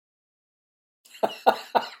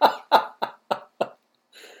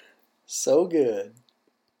So good.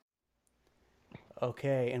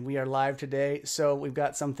 Okay, and we are live today. So we've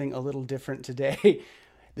got something a little different today.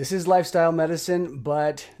 This is lifestyle medicine,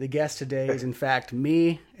 but the guest today is in fact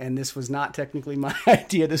me, and this was not technically my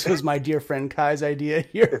idea. This was my dear friend Kai's idea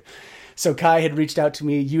here. So Kai had reached out to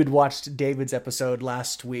me. You had watched David's episode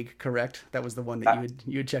last week, correct? That was the one that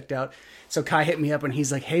you had checked out. So Kai hit me up and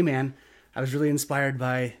he's like, "Hey man, I was really inspired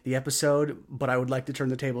by the episode, but I would like to turn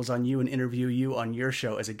the tables on you and interview you on your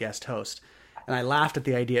show as a guest host." And I laughed at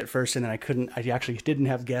the idea at first, and then I actually didn't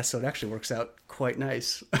have guests, so it actually works out quite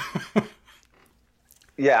nice.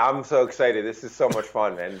 Yeah, I'm so excited. This is so much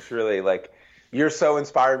fun, man. It's really like you're so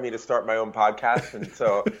inspired me to start my own podcast, and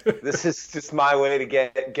so this is just my way to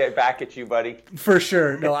get back at you, buddy. For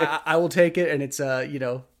sure. No, I will take it, and it's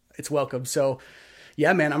it's welcome. So,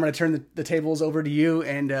 yeah, man, I'm going to turn the tables over to you,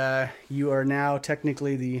 and you are now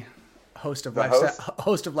technically the host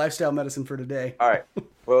of lifestyle medicine for today. All right.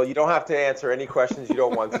 Well, you don't have to answer any questions you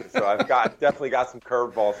don't want to. So I've definitely got some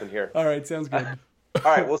curveballs in here. All right, sounds good.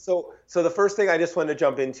 All right. Well, so the first thing I just want to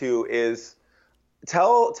jump into is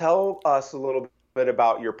tell us a little bit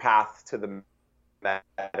about your path to the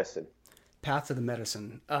medicine. Path to the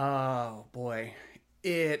medicine. Oh boy,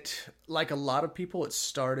 it, like a lot of people, it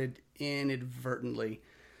started inadvertently.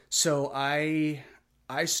 So I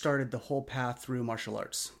started the whole path through martial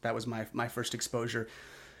arts. That was my first exposure.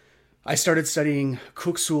 I started studying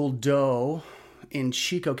Kuksul Do in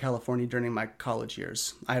Chico, California during my college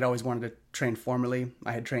years. I had always wanted to train formally.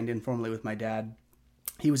 I had trained informally with my dad.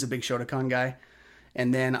 He was a big Shotokan guy.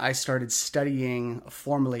 And then I started studying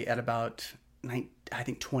formally at about, I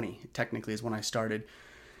think 20 technically is when I started.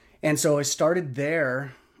 And so I started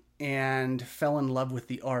there and fell in love with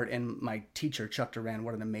the art. And my teacher, Chuck Duran,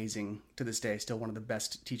 what an amazing, to this day, still one of the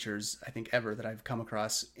best teachers I think ever that I've come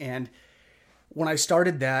across. And when I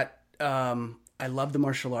started that, I loved the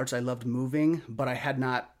martial arts. I loved moving, but I had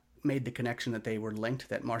not made the connection that they were linked,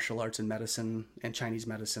 that martial arts and medicine and Chinese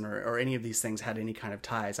medicine or any of these things had any kind of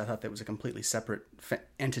ties. I thought that was a completely separate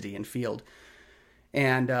entity and field.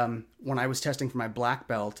 And when I was testing for my black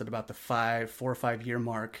belt at about the 4 or 5 year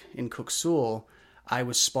mark in Kuksul, I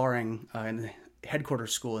was sparring in the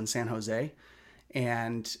headquarters school in San Jose.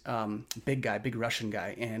 And big Russian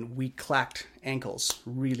guy, and we clacked ankles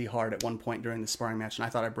really hard at one point during the sparring match, and I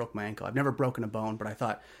thought I broke my ankle. I've never broken a bone, but I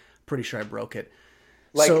thought, pretty sure I broke it.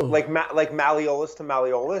 Like malleolus to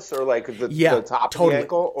malleolus, or like the top of the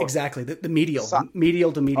ankle? Or? Exactly, the medial to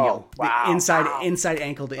medial. Oh, wow, the inside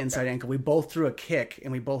ankle to inside ankle. We both threw a kick,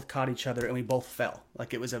 and we both caught each other, and we both fell.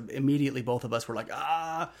 Like it was immediately both of us were like,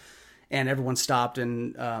 ah. And everyone stopped,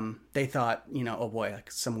 and they thought, oh boy,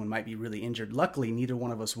 like someone might be really injured. Luckily, neither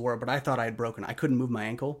one of us were, but I thought I had broken. I couldn't move my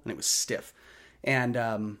ankle, and it was stiff.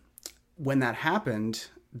 And when that happened,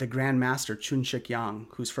 the Grand Master, Chun Shik Yang,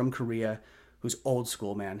 who's from Korea, who's old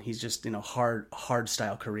school, man. He's just, hard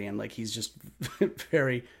style Korean. Like, he's just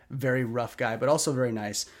very, very rough guy, but also very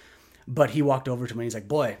nice. But he walked over to me, and he's like,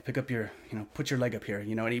 boy, pick up your, put your leg up here.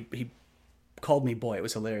 And he called me boy. It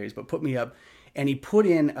was hilarious, but put me up. And he put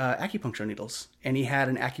in acupuncture needles. And he had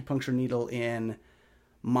an acupuncture needle in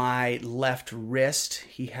my left wrist.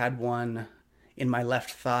 He had one in my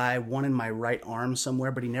left thigh, one in my right arm somewhere,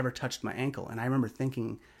 but he never touched my ankle. And I remember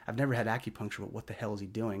thinking, I've never had acupuncture, but what the hell is he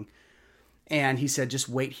doing? And he said, just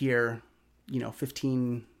wait here,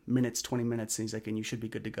 15 minutes, 20 minutes. And he's like, and you should be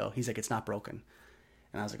good to go. He's like, it's not broken.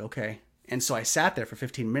 And I was like, okay. And so I sat there for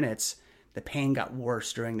 15 minutes. The pain got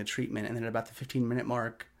worse during the treatment. And then at about the 15-minute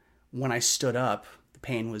mark, when I stood up, the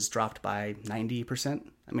pain was dropped by 90%.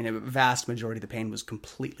 I mean, a vast majority of the pain was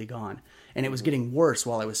completely gone. And it was getting worse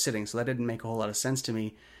while I was sitting, so that didn't make a whole lot of sense to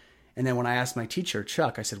me. And then when I asked my teacher,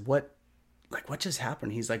 Chuck, I said, what just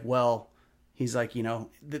happened? He's like, what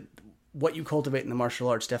you cultivate in the martial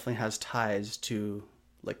arts definitely has ties to,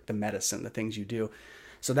 like, the medicine, the things you do.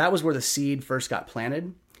 So that was where the seed first got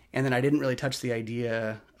planted. And then I didn't really touch the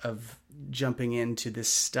idea of jumping into this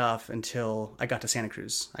stuff until I got to Santa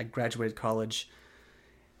Cruz. I graduated college,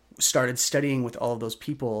 started studying with all of those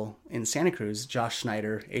people in Santa Cruz, Josh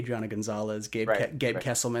Schneider, Adriana Gonzalez, Gabe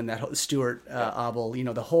Kesselman, Stuart Abel,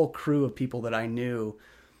 the whole crew of people that I knew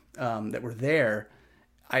that were there.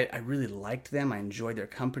 I really liked them. I enjoyed their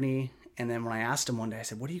company. And then when I asked them one day, I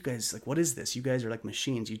said, what do you guys, like, what is this? You guys are like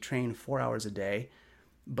machines. You train 4 hours a day,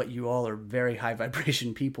 but you all are very high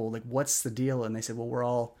vibration people. Like, what's the deal? And they said, well, we're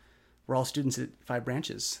all students at Five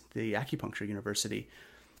Branches, the acupuncture university.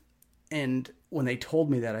 And when they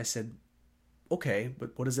told me that, I said, okay,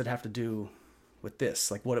 but what does it have to do with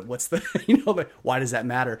this? Like, what's the, why does that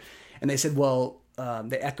matter? And they said, well,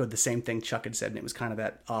 they echoed the same thing Chuck had said, and it was kind of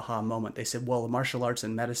that aha moment. They said, well, martial arts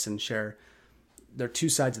and medicine they're two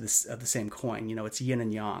sides of the same coin. It's yin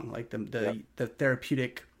and yang. Like the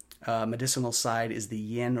therapeutic medicinal side is the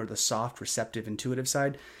yin, or the soft, receptive, intuitive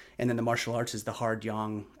side. And then the martial arts is the hard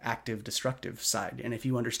yang, active, destructive side. And if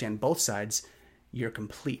you understand both sides, you're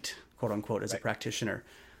complete, quote unquote, as a practitioner.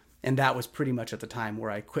 And that was pretty much at the time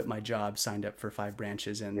where I quit my job, signed up for 5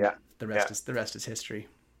 branches, and the rest is history.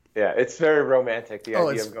 Yeah, it's very romantic, the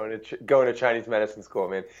idea of going to Chinese medicine school,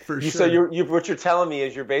 man. For sure. So what you're telling me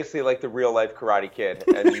is you're basically like the real life Karate Kid,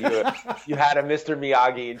 and you had a Mr.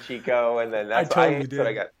 Miyagi and Chico, and then that's what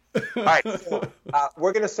I got. All right, so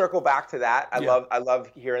we're going to circle back to that. I love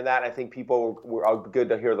hearing that. I think people are good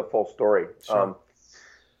to hear the full story. Sure.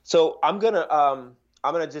 So I'm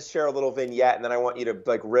gonna just share a little vignette, and then I want you to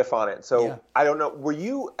like riff on it. So I don't know, were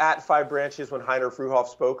you at 5 Branches when Heiner Fruhoff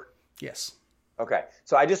spoke? Yes. Okay,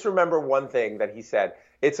 so I just remember one thing that he said.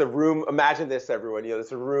 It's a room. Imagine this, everyone.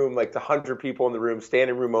 It's a room like 100 people in the room,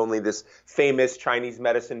 standing room only. This famous Chinese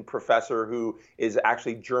medicine professor who is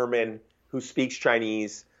actually German, who speaks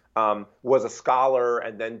Chinese. Was a scholar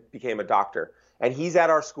and then became a doctor. And he's at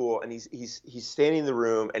our school, and he's standing in the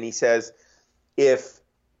room, and he says,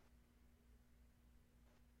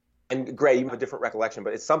 and Gray, you have a different recollection,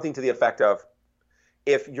 but it's something to the effect of,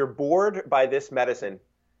 if you're bored by this medicine,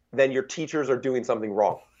 then your teachers are doing something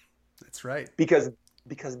wrong. That's right. Because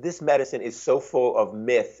this medicine is so full of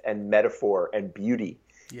myth and metaphor and beauty.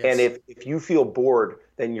 Yes. And if you feel bored,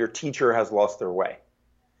 then your teacher has lost their way.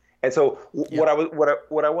 And so what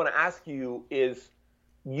I want to ask you is,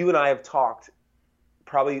 you and I have talked,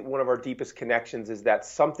 probably one of our deepest connections is that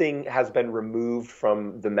something has been removed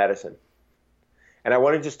from the medicine. And I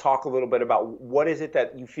want to just talk a little bit about what is it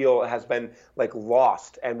that you feel has been like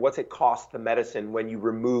lost, and what's it cost the medicine when you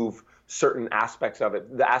remove certain aspects of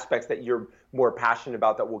it, the aspects that you're more passionate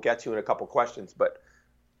about that we'll get to in a couple questions. But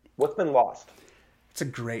what's been lost? It's a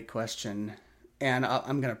great question. And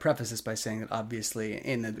I'm going to preface this by saying that obviously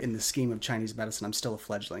in the scheme of Chinese medicine, I'm still a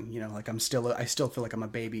fledgling. Like I still feel like I'm a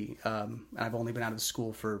baby. I've only been out of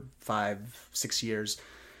school for 5-6 years.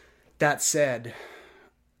 That said,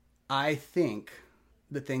 I think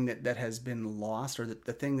the thing that has been lost, or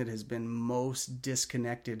the thing that has been most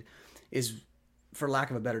disconnected, is, for lack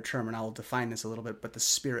of a better term, and I'll define this a little bit, but the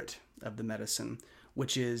spirit of the medicine,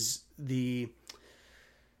 which is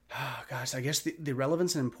I guess the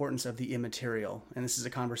relevance and importance of the immaterial. And this is a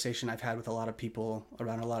conversation I've had with a lot of people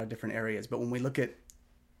around a lot of different areas. But when we look at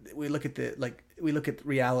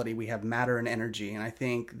reality, we have matter and energy. And I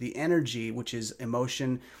think the energy, which is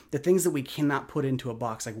emotion, the things that we cannot put into a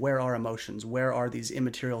box, like where are emotions? Where are these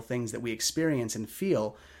immaterial things that we experience and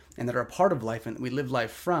feel, and that are a part of life and we live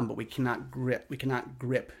life from, but we cannot grip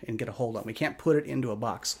and get a hold on. We can't put it into a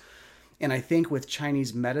box. And I think with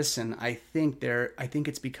Chinese medicine, I think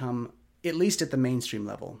it's become, at least at the mainstream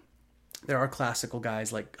level, there are classical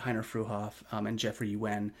guys like Heiner Fruhoff and Jeffrey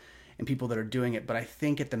Yuen and people that are doing it. But I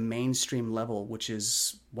think at the mainstream level, which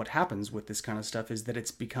is what happens with this kind of stuff, is that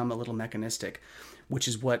it's become a little mechanistic, which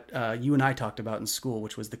is what you and I talked about in school,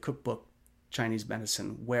 which was the cookbook Chinese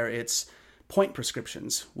medicine, where it's point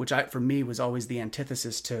prescriptions, which for me was always the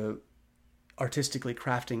antithesis to artistically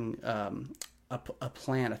crafting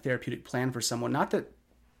a therapeutic plan for someone. Not that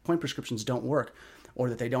point prescriptions don't work or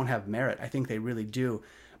that they don't have merit. I think they really do.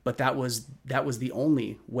 But that was the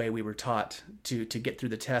only way we were taught to get through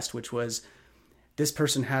the test, which was, this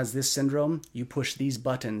person has this syndrome, you push these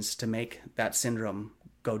buttons to make that syndrome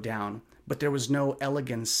go down. But there was no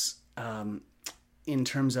elegance in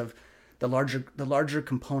terms of the larger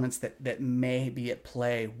components that may be at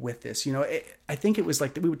play with this. I think it was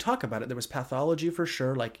like we would talk about it. There was pathology for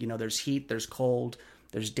sure. Like, there's heat, there's cold,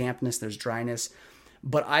 there's dampness, there's dryness.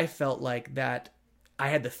 But I felt like that I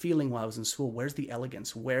had the feeling while I was in school, where's the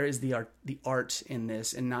elegance? Where is the art in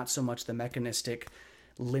this? And not so much the mechanistic,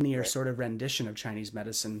 linear sort of rendition of Chinese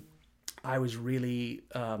medicine. I was really...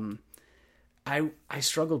 I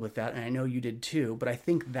struggled with that, and I know you did too, but I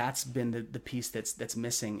think that's been the piece that's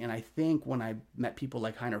missing. And I think when I met people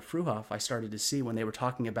like Heiner Fruhoff, I started to see when they were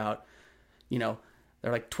talking about, they're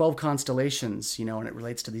like 12 constellations, and it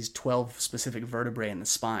relates to these 12 specific vertebrae in the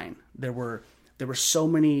spine. There were so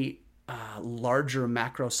many larger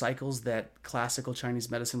macro cycles that classical Chinese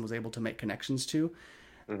medicine was able to make connections to,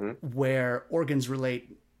 where organs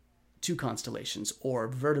relate to constellations, or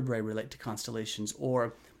vertebrae relate to constellations,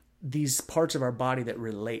 or these parts of our body that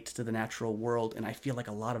relate to the natural world. And I feel like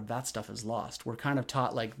a lot of that stuff is lost. We're kind of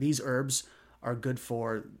taught like these herbs are good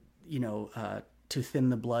for, to thin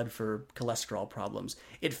the blood for cholesterol problems.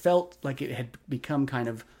 It felt like it had become kind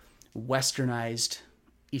of westernized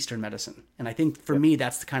Eastern medicine. And I think for me,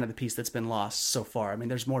 that's the kind of the piece that's been lost so far. I mean,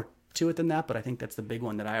 there's more to it than that, but I think that's the big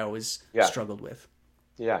one that I always struggled with.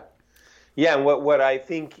 Yeah. Yeah. And what I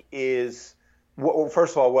think is,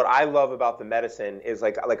 first of all, what I love about the medicine is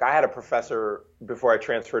like I had a professor before I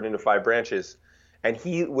transferred into 5 branches, and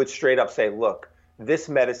he would straight up say, look, this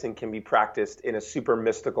medicine can be practiced in a super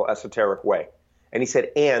mystical, esoteric way. And he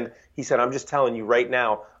said, I'm just telling you right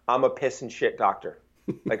now, I'm a piss and shit doctor.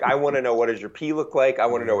 Like, I want to know, what does your pee look like? I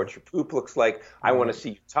want to know what your poop looks like. I want to see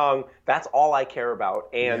your tongue. That's all I care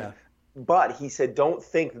about. But he said, don't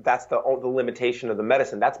think that that's the limitation of the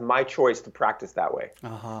medicine. That's my choice to practice that way.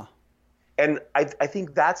 And I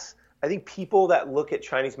think people that look at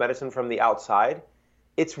Chinese medicine from the outside,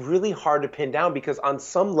 it's really hard to pin down, because on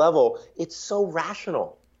some level, it's so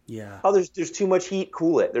rational. Yeah. Oh, there's too much heat,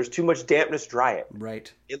 cool it. There's too much dampness, dry it.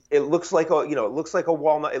 Right. It looks like a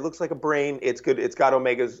walnut. It looks like a brain. It's good. It's got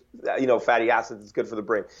omegas, fatty acids. It's good for the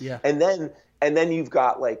brain. Yeah. And then you've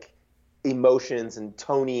got like emotions and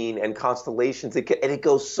toning and constellations. And it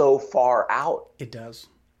goes so far out. It does.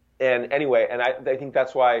 And anyway, and I think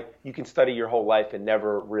that's why you can study your whole life and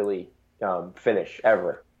never really finish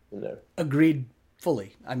ever. Agreed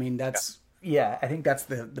fully. I mean, I think that's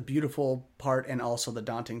the beautiful part, and also the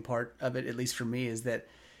daunting part of it, at least for me, is that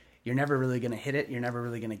you're never really going to hit it. You're never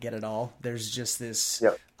really going to get it all. There's just this,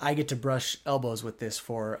 I get to brush elbows with this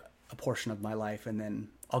for a portion of my life, and then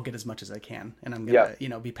I'll get as much as I can. And I'm going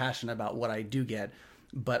to, be passionate about what I do get,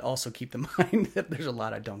 but also keep in mind that there's a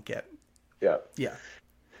lot I don't get. Yeah. Yeah.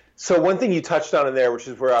 So one thing you touched on in there, which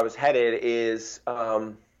is where I was headed, is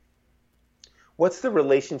what's the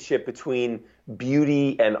relationship between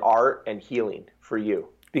beauty and art and healing for you?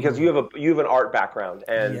 Because you have an art background,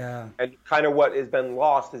 and kind of what has been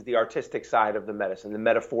lost is the artistic side of the medicine, the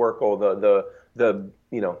metaphorical, So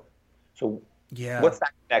what's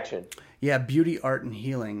that connection? Yeah, beauty, art, and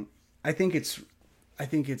healing. I think it's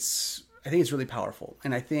really powerful,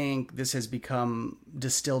 and I think this has become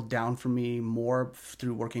distilled down for me more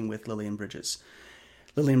through working with Lillian Bridges.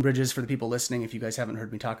 Lillian Bridges, for the people listening, if you guys haven't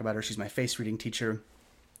heard me talk about her, she's my face reading teacher,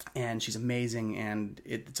 and she's amazing, and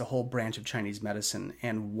it's a whole branch of Chinese medicine.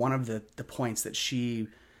 And one of the points that she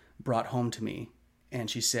brought home to me, and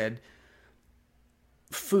she said,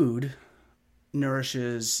 food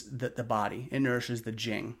nourishes the body. It nourishes the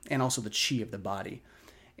jing and also the qi of the body.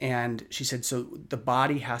 And she said, so the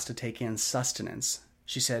body has to take in sustenance.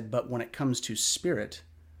 She said, but when it comes to spirit,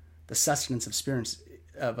 the sustenance of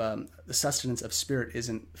spirit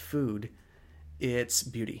isn't food, it's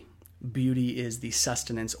beauty. Beauty is the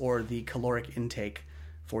sustenance or the caloric intake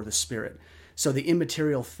for the spirit. So the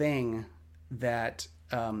immaterial thing that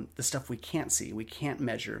the stuff we can't see, we can't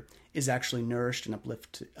measure, is actually nourished and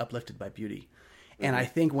uplifted by beauty. Mm-hmm. And I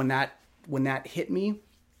think when that hit me,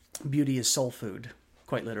 beauty is soul food,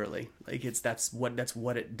 quite literally. Like that's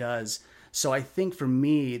what it does. So I think for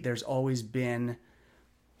me, there's always been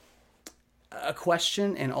a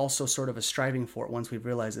question and also sort of a striving for it. Once we've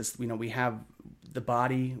realized this, we have the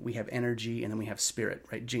body, we have energy, and then we have spirit,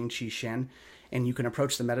 right? Jing, Qi, Shen. And you can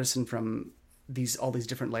approach the medicine from all these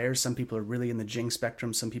different layers. Some people are really in the Jing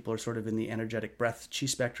spectrum. Some people are sort of in the energetic breath Qi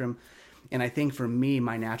spectrum. And I think for me,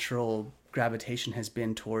 my natural gravitation has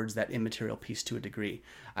been towards that immaterial piece to a degree.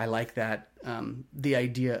 I like that, the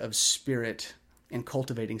idea of spirit and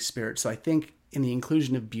cultivating spirit. So I think in the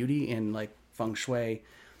inclusion of beauty in like Feng Shui,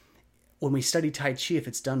 when we study Tai Chi, if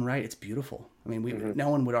it's done right, it's beautiful. I mean, no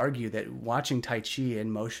one would argue that watching Tai Chi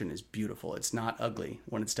in motion is beautiful. It's not ugly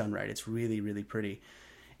when it's done right. It's really, really pretty.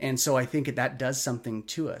 And so I think that does something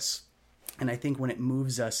to us. And I think when it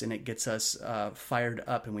moves us and it gets us fired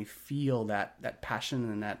up and we feel that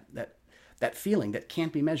passion and that feeling that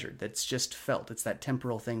can't be measured, that's just felt. It's that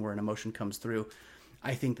temporal thing where an emotion comes through.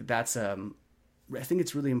 I think that's I think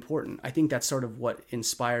it's really important. I think that's sort of what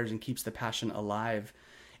inspires and keeps the passion alive.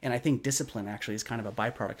 And I think discipline actually is kind of a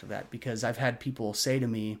byproduct of that, because I've had people say to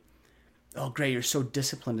me, oh, Gray, you're so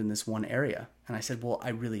disciplined in this one area. And I said, well, I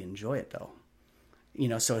really enjoy it though.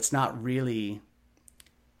 So it's not really,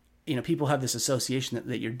 people have this association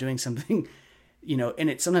that you're doing something,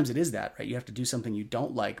 and sometimes it is that, right? You have to do something you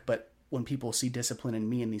don't like. But when people see discipline in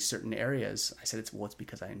me in these certain areas, I said, it's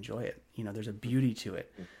because I enjoy it. There's a beauty to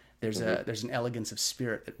it. There's an elegance of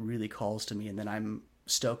spirit that really calls to me, and then I'm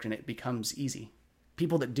stoked and it becomes easy.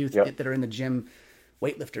 People that that are in the gym,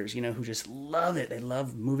 weightlifters, who just love it. They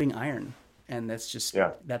love moving iron, and that's just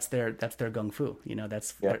that's their gung fu.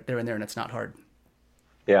 They're in there, and it's not hard.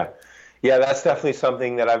 Yeah, that's definitely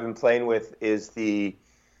something that I've been playing with. Is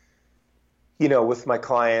with my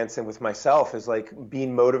clients and with myself, is like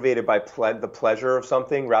being motivated by the pleasure of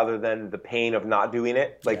something rather than the pain of not doing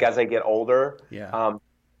it. Like as I get older,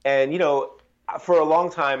 And, you know, for a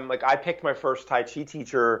long time, like I picked my first Tai Chi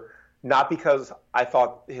teacher not because I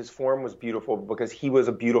thought his form was beautiful, but because he was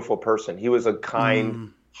a beautiful person. He was a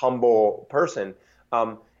kind, humble person.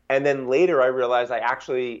 Um, and then later I realized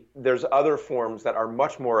there's other forms that are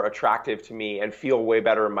much more attractive to me and feel way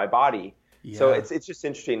better in my body. Yeah. So it's just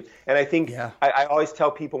interesting. And I think I always tell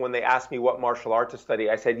people when they ask me what martial art to study,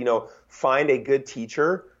 I said, you know, find a good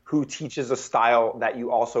teacher who teaches a style that you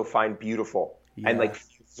also find beautiful and like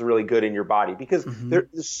feels really good in your body, because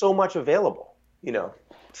there's so much available, you know.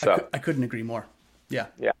 So I couldn't agree more. Yeah.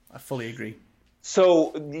 I fully agree.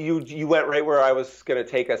 So you went right where I was going to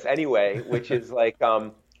take us anyway, which is like,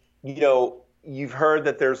 you know, you've heard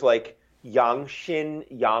that there's like yang xin,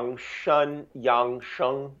 yang shun, yang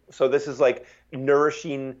sheng. So this is like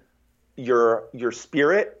nourishing your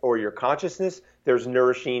spirit or your consciousness. There's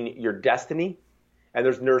nourishing your destiny, and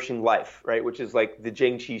there's nourishing life, right? Which is like the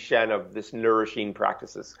Jing Qi Shen of this nourishing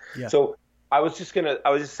practices. Yeah. So I was just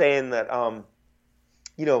saying that,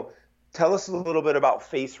 you know, tell us a little bit about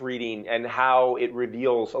face reading and how it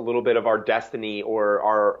reveals a little bit of our destiny or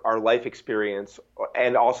our life experience,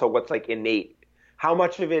 and also what's like innate. How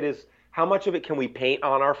much of it can we paint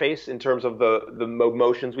on our face in terms of the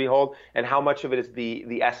emotions we hold, and how much of it is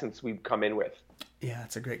the essence we come in with? Yeah,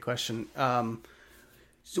 that's a great question.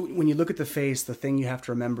 So when you look at the face, the thing you have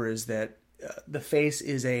to remember is that the face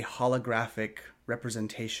is a holographic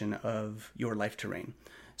representation of your life terrain.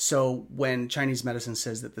 So when Chinese medicine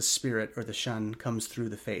says that the spirit or the shen comes through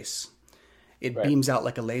the face, it beams out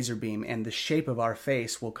like a laser beam, and the shape of our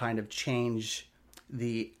face will kind of change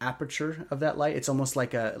the aperture of that light. It's almost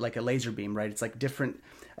like a laser beam, right? It's like different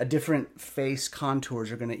face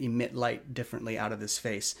contours are going to emit light differently out of this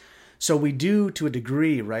face. So we do, to a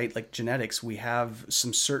degree, right? Like genetics, we have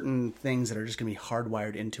some certain things that are just going to be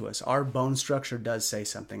hardwired into us. Our bone structure does say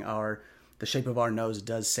something. The shape of our nose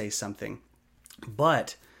does say something.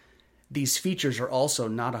 But these features are also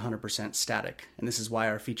not 100% static. And this is why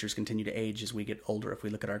our features continue to age as we get older. If we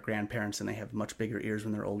look at our grandparents and they have much bigger ears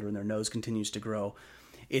when they're older and their nose continues to grow,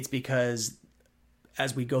 it's because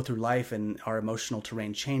as we go through life and our emotional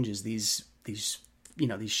terrain changes, these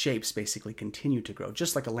shapes basically continue to grow,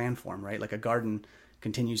 just like a landform, right? Like a garden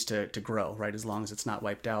continues to grow, right? As long as it's not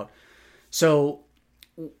wiped out. So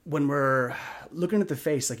when we're looking at the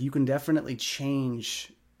face, like you can definitely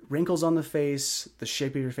change wrinkles on the face. The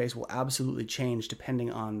shape of your face will absolutely change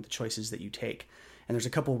depending on the choices that you take. And there's a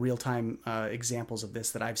couple real-time examples of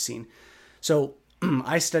this that I've seen. So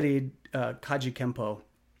I studied Kaji Kempo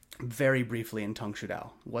very briefly in Tong Shu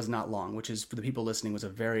Dao. Was not long, which is, for the people listening, was a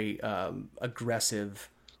very aggressive,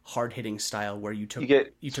 hard-hitting style where you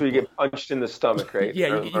get punched in the stomach, right?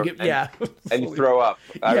 You get and you throw up.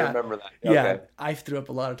 I remember that. Okay. Yeah, I threw up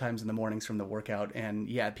a lot of times in the mornings from the workout, and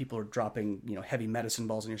people are dropping heavy medicine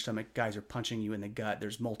balls in your stomach. Guys are punching you in the gut.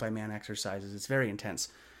 There's multi-man exercises. It's very intense.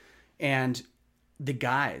 And the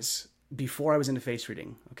guys, before I was into face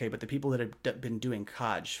reading, but the people that have been doing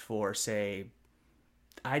Kaj for,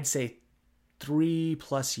 I'd say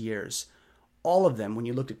 3+ years, all of them, when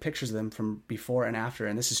you looked at pictures of them from before and after,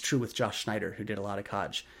 and this is true with Josh Schneider, who did a lot of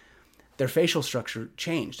Kaj, their facial structure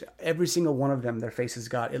changed. Every single one of them,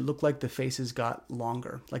 it looked like the faces got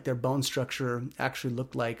longer. Like their bone structure actually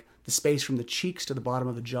looked like the space from the cheeks to the bottom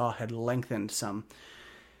of the jaw had lengthened some.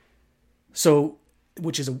 So,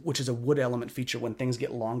 which is a wood element feature. When things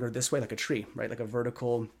get longer this way, like a tree, right? Like a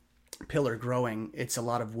vertical pillar growing, it's a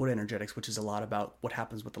lot of wood energetics, which is a lot about what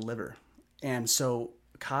happens with the liver. And so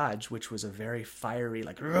Kaj, which was a very fiery,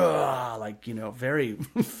 very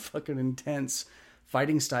fucking intense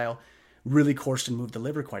fighting style, really coursed and moved the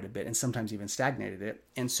liver quite a bit, and sometimes even stagnated it.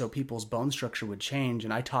 And so people's bone structure would change.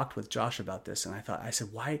 And I talked with Josh about this, and I said,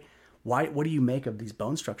 why, what do you make of these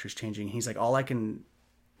bone structures changing? And he's like, all I can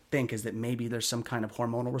think is that maybe there's some kind of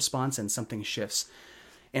hormonal response and something shifts.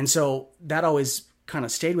 And so that always kind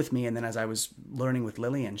of stayed with me. And then as I was learning with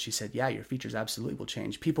Lillian, she said, yeah, your features absolutely will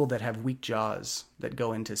change. People that have weak jaws that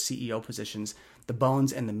go into CEO positions, the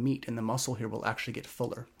bones and the meat and the muscle here will actually get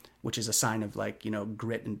fuller, which is a sign of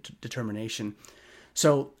grit and determination.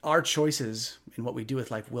 So our choices in what we do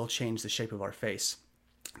with life will change the shape of our face.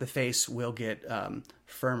 The face will get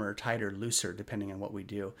firmer, tighter, looser, depending on what we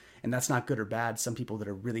do. And that's not good or bad. Some people that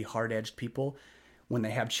are really hard-edged people, when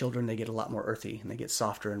they have children, they get a lot more earthy and they get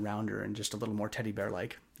softer and rounder and just a little more teddy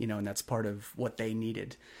bear-like, and that's part of what they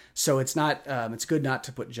needed. So it's not, it's good not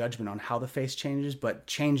to put judgment on how the face changes, but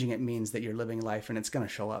changing it means that you're living life and it's going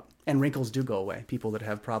to show up. And wrinkles do go away. People that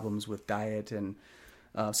have problems with diet and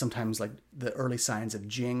sometimes like the early signs of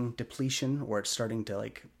Jing depletion, or it's starting to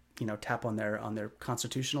tap on their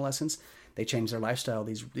constitutional essence, they change their lifestyle,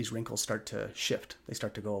 these wrinkles start to shift. They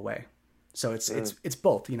start to go away. So it's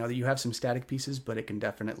both. You know, you have some static pieces, but it can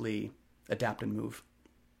definitely adapt and move.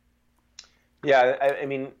 Yeah, I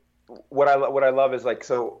mean, what I love is like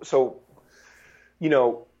so you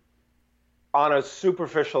know, on a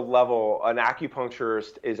superficial level, an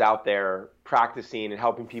acupuncturist is out there practicing and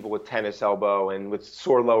helping people with tennis elbow and with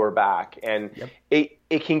sore lower back, and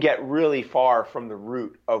it can get really far from the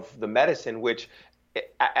root of the medicine, which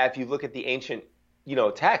if you look at the ancient, you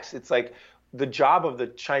know, texts, it's like the job of the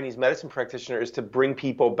Chinese medicine practitioner is to bring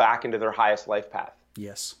people back into their highest life path.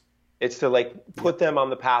 Yes. It's to like put them on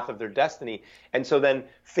the path of their destiny. And so then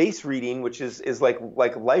face reading, which is like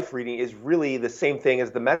life reading, is really the same thing as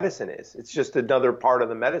the medicine is. It's just another part of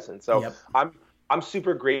the medicine. So I'm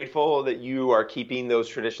super grateful that you are keeping those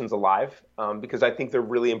traditions alive, because I think they're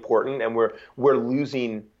really important, and we're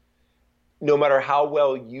losing. No matter how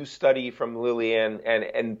well you study from Lillian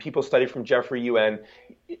and people study from Jeffrey Yuen,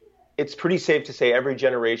 it's pretty safe to say every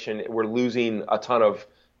generation we're losing a ton of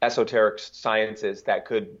esoteric sciences that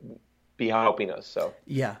could be helping us. So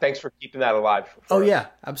thanks for keeping that alive. Yeah,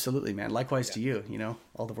 absolutely, man. Likewise to you, you know,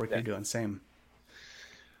 all the work you're doing. Same.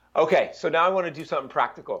 Okay. So now I want to do something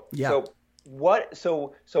practical. Yeah.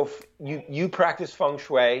 So you practice Feng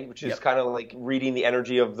Shui, which is kind of like reading the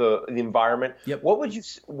energy of the environment. Yep.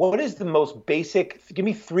 What is the most basic, give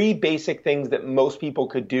me 3 basic things that most people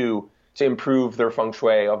could do to improve their Feng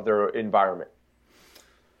Shui of their environment?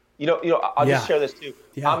 You know, I'll just share this too.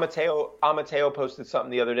 Yeah. Amateo posted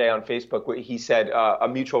something the other day on Facebook where he said, a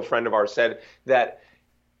mutual friend of ours said that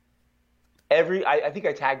I think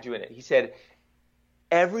I tagged you in it. He said,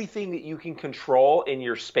 everything that you can control in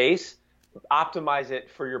your space, optimize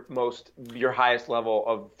it for your highest level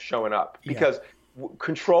of showing up, because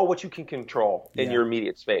control what you can control in your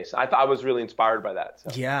immediate space. I was really inspired by that.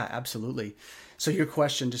 So. Yeah, absolutely. So your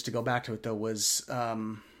question, just to go back to it though, was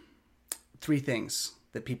 3 things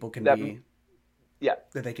that people can that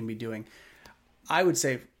they can be doing. I would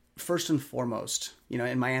say first and foremost, you know,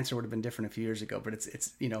 and my answer would have been different a few years ago, but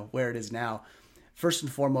it's you know where it is now. First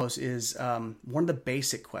and foremost is one of the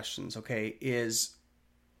basic questions. Okay, it's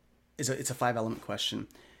a 5-element question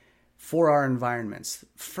for our environments.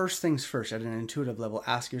 First things first, at an intuitive level,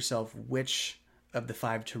 ask yourself which of the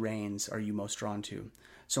 5 terrains are you most drawn to.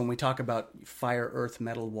 So when we talk about fire, earth,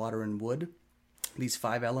 metal, water, and wood, these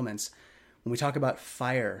 5 elements. When we talk about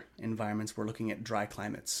fire environments, we're looking at dry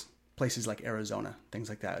climates, places like Arizona, things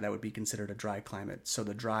like that. That would be considered a dry climate. So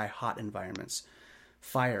the dry, hot environments.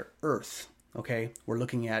 Fire, earth, okay? We're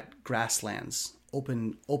looking at grasslands,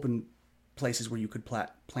 open places where you could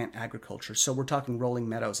plant agriculture. So we're talking rolling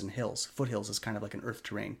meadows and hills. Foothills is kind of like an earth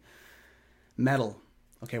terrain. Metal,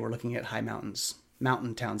 okay, we're looking at high mountains.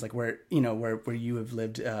 Mountain towns, like where you have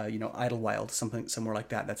lived, Idlewild, somewhere like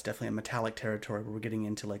that. That's definitely a metallic territory where we're getting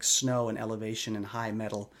into like snow and elevation and high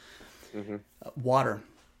metal. Mm-hmm. Water,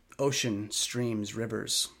 ocean, streams,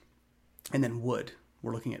 rivers, and then wood.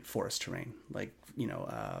 We're looking at forest terrain, like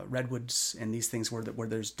redwoods and these things where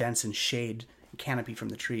there's dense and shade and canopy from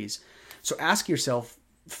the trees. So ask yourself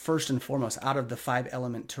first and foremost, out of the 5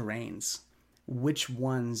 element terrains, which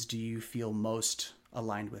ones do you feel most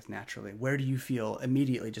aligned with naturally? Where do you feel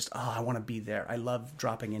immediately just, I want to be there. I love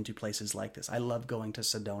dropping into places like this. I love going to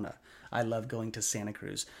Sedona. I love going to Santa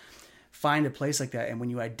Cruz. Find a place like that. And when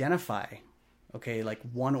you identify, okay, like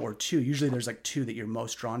 1 or 2, usually there's like 2 that you're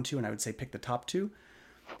most drawn to. And I would say pick the top 2.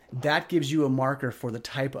 That gives you a marker for the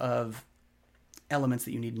type of elements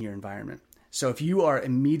that you need in your environment. So if you are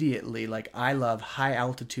immediately like, I love high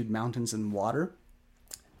altitude mountains and water,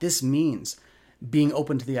 this means being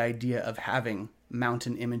open to the idea of having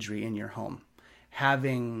mountain imagery in your home,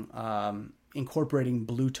 having incorporating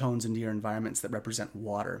blue tones into your environments that represent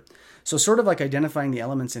water. So sort of like identifying the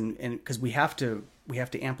elements, and because we have to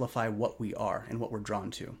amplify what we are and what we're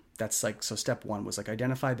drawn to. That's like, so step 1 was like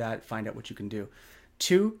identify that, find out what you can do.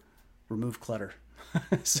 2, remove clutter.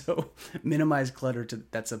 So minimize clutter.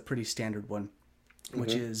 That's a pretty standard one,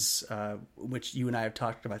 which is which you and I have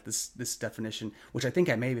talked about this definition, which I think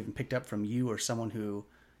I may have even picked up from you or someone who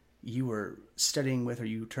you were studying with or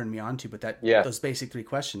you turned me on to. But those basic 3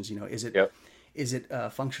 questions, is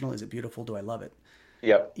it functional? Is it beautiful? Do I love it?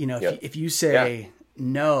 Yep. If you say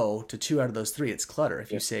no to 2 out of those 3, it's clutter.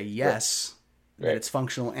 If you say yes, that it's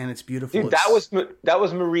functional and it's beautiful. Dude, that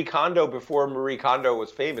was Marie Kondo before Marie Kondo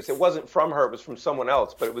was famous. It wasn't from her; it was from someone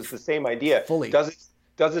else, but it was the same idea. Fully.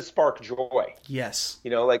 Does it spark joy? Yes.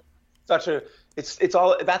 Like such a it's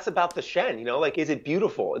all that's about the Shen. Like, is it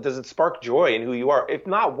beautiful? Does it spark joy in who you are? If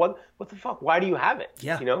not, what the fuck? Why do you have it?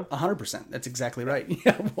 Yeah. 100%. That's exactly right.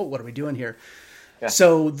 Yeah. Well, what are we doing here? Yeah.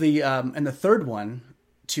 So the and the third one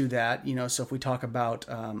to that, so if we talk about,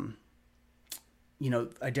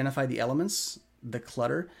 identify the elements, the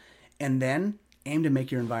clutter, and then aim to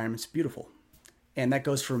make your environments beautiful. And that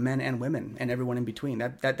goes for men and women and everyone in between.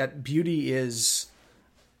 That beauty is,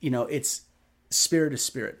 it's spirit is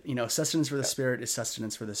spirit. Sustenance for the spirit is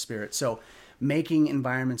sustenance for the spirit. So making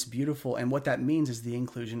environments beautiful, and what that means is the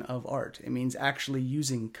inclusion of art. It means actually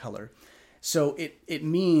using color. So it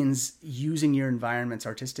means using your environments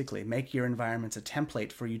artistically. Make your environments a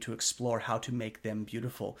template for you to explore how to make them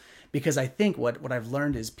beautiful. Because I think what I've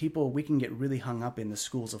learned is we can get really hung up in the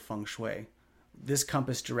schools of Feng Shui, this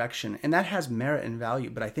compass direction, and that has merit and value,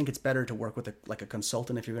 but I think it's better to work with a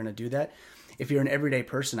consultant if you're going to do that. If you're an everyday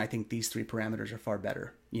person, I think these 3 parameters are far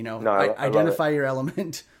better. Identify your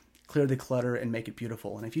element, clear the clutter, and make it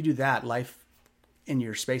beautiful. And if you do that, life in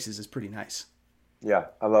your spaces is pretty nice. Yeah,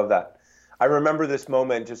 I love that. I remember this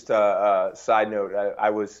moment, just a side note. I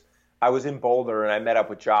was in Boulder and I met up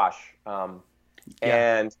with Josh,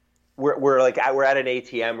 and we're at an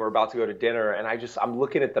ATM. We're about to go to dinner, and I'm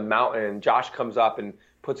looking at the mountain, and Josh comes up and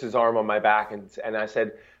puts his arm on my back, and I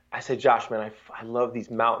said, Josh, man, I love these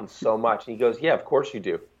mountains so much. And he goes, yeah, of course you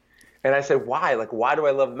do. And I said, why? Like, why do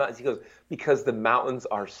I love the mountains? He goes, because the mountains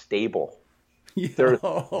are stable. They're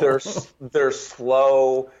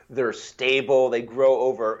slow, they're stable, they grow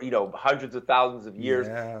over, hundreds of thousands of years.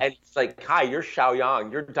 Yeah. And it's like, hi, you're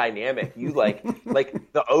Xiaoyang, you're dynamic. You like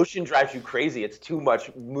the ocean drives you crazy. It's too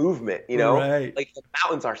much movement, Right. Like the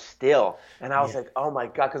mountains are still. And I was like, oh my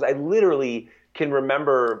God, because I literally can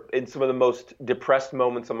remember in some of the most depressed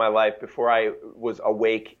moments of my life before I was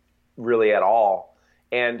awake really at all.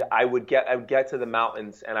 And I would get to the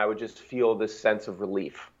mountains and I would just feel this sense of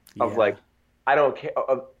relief of like, I don't care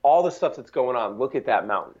of all the stuff that's going on. Look at that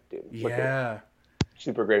mountain, dude. Yeah.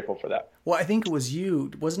 Super grateful for that. Well, I think it was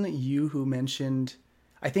you. Wasn't it you who mentioned,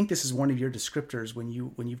 I think this is one of your descriptors when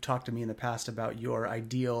you've talked to me in the past about your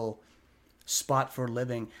ideal spot for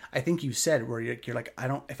living. I think you said where you're like,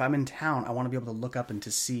 if I'm in town, I want to be able to look up and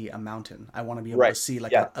to see a mountain. I want to be able to see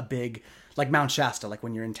like a big, like Mount Shasta. Like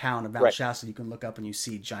when you're in town of Mount Shasta, you can look up and you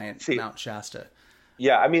see giant Mount Shasta.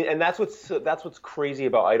 Yeah, I mean, and that's what's crazy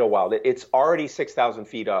about Idlewild. It's already 6,000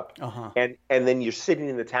 feet up, and then you're sitting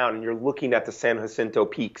in the town and you're looking at the San Jacinto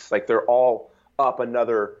peaks, like they're all up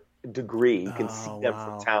another degree. You can see them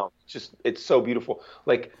from town. It's so beautiful.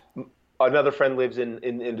 Like another friend lives in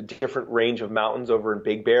a different range of mountains over in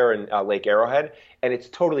Big Bear and Lake Arrowhead, and it's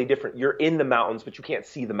totally different. You're in the mountains, but you can't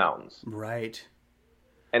see the mountains. Right.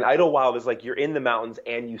 And Idlewild is like you're in the mountains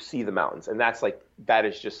and you see the mountains, and that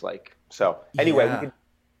is just like. So anyway,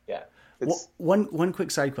 one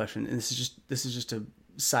quick side question, and this is just a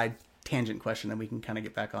side tangent question, then we can kind of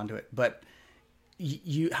get back onto it. But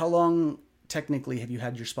how long technically have you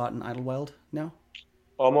had your spot in Idlewild now?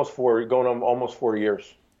 Almost 4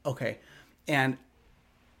 years. Okay, and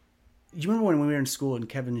you remember when we were in school and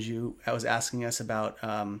Kevin Zhu was asking us about?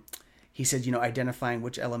 He said, identifying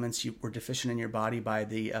which elements you were deficient in your body by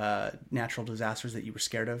the natural disasters that you were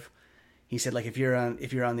scared of. He said, like, if you're on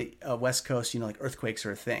the West Coast, like earthquakes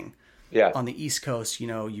are a thing. Yeah. On the East Coast,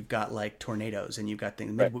 you've got like tornadoes and you've got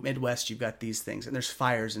things. Right. Midwest, you've got these things, and there's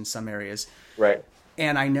fires in some areas. Right.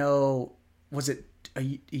 And I know, was it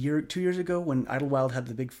a year, 2 years ago when Idlewild had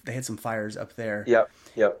they had some fires up there.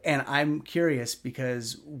 Yep. And I'm curious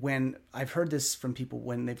because when I've heard this from people,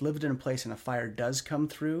 when they've lived in a place and a fire does come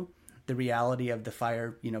through, the reality of the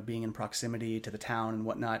fire, being in proximity to the town and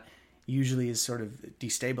whatnot, usually is sort of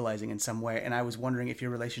destabilizing in some way. And I was wondering if your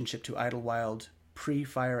relationship to Idlewild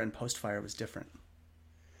pre-fire and post-fire was different.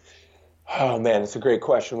 Oh man, it's a great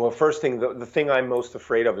question. Well, first thing, the thing I'm most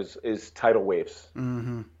afraid of is tidal waves.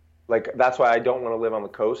 Mm-hmm. Like that's why I don't want to live on the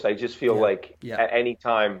coast. I just feel like at any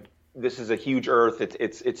time, this is a huge earth.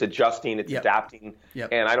 It's adjusting, it's adapting,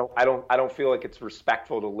 and I don't feel like it's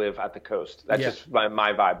respectful to live at the coast. That's just my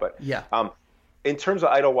vibe. But in terms of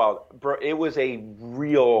Idlewild, bro, it was a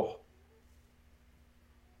real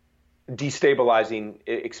destabilizing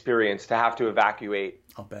experience to have to evacuate.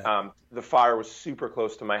 I'll bet. The fire was super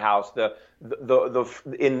close to my house.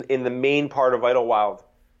 In the main part of Idlewild,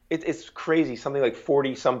 it's crazy. Something like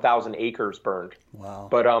 40-some thousand acres burned. Wow.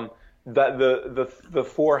 But the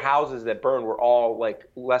 4 houses that burned were all like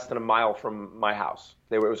less than a mile from my house.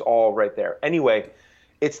 It was all right there. Anyway,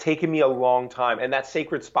 it's taken me a long time. And that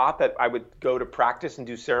sacred spot that I would go to practice and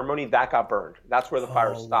do ceremony, that got burned. That's where the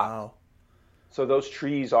fire stopped. Wow. So those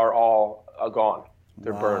trees are all gone.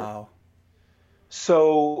 They're burned.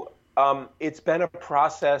 So it's been a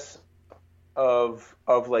process of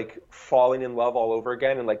like falling in love all over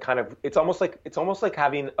again, and like kind of it's almost like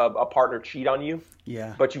having a partner cheat on you.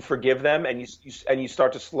 Yeah. But you forgive them, and you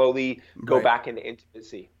start to slowly go Right. back into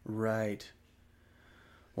intimacy. Right.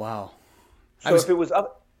 Wow. So if it was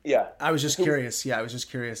up, yeah. I was just curious. Yeah, I was just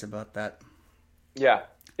curious about that. Yeah.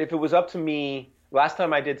 If it was up to me, last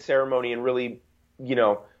time I did ceremony, and really,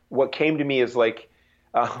 what came to me is like,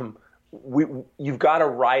 you've got to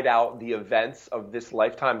ride out the events of this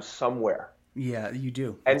lifetime somewhere. Yeah, you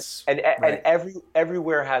do. And right.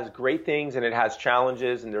 everywhere has great things, and it has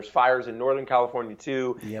challenges, and there's fires in Northern California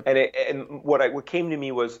too. Yep. And what came to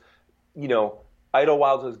me was,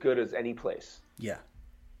 Idlewild's as good as any place. Yeah.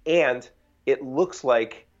 And it looks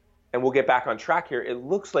like, and we'll get back on track here, it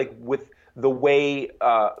looks like with the way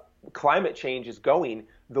climate change is going,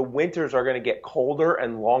 the winters are going to get colder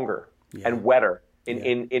and longer and wetter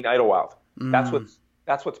in Idlewild.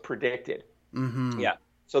 That's what's predicted. Mm-hmm. Yeah.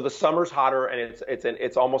 So the summer's hotter, and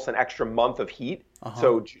it's almost an extra month of heat.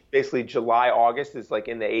 So basically July, August is like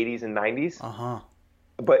in the 80s and 90s.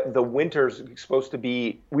 But the winter's supposed to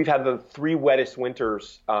be, we've had the 3 wettest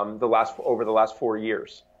winters over the last 4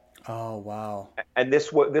 years. Oh, wow. And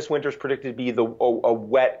this winter's predicted to be a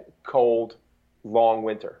wet, cold, long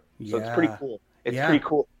winter. So it's pretty cool. It's pretty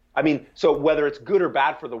cool. I mean, so whether it's good or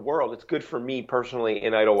bad for the world, it's good for me personally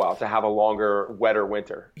in Idlewild to have a longer, wetter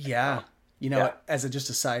winter. Yeah. As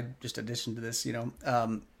just addition to this,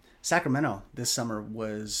 Sacramento this summer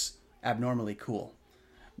was abnormally cool,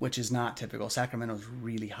 which is not typical. Sacramento's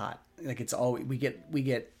really hot. Like it's always, we get,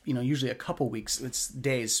 usually a couple weeks, it's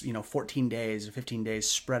days, 14 days or 15 days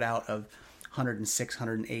spread out of 106,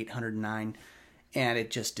 108, 109. And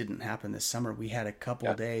it just didn't happen this summer. We had a couple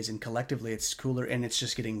of days, and collectively it's cooler, and it's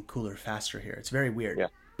just getting cooler faster here. It's very weird. Yeah.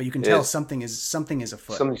 But you can tell something is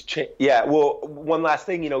afoot. Something's changed. Yeah. Well, one last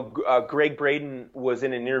thing, Greg Braden was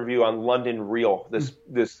in an interview on London Real, this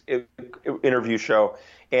interview show,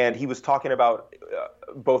 and he was talking about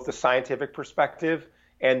both the scientific perspective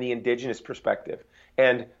and the indigenous perspective.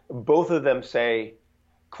 And both of them say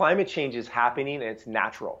climate change is happening and it's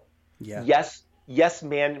natural. Yeah. Yes,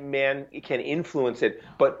 man can influence it,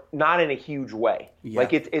 but not in a huge way. Yeah.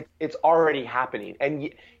 Like it's already happening, and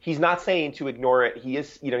he's not saying to ignore it. He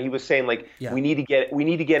is, he was saying like we need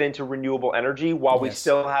to get into renewable energy while we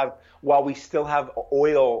still have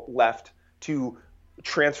oil left to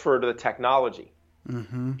transfer to the technology.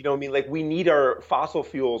 Mm-hmm. You know what I mean? Like we need our fossil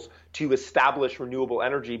fuels to establish renewable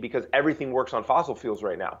energy because everything works on fossil fuels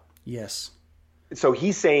right now. Yes. So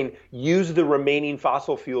he's saying use the remaining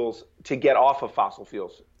fossil fuels to get off of fossil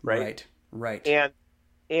fuels, right? Right.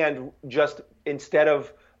 And just instead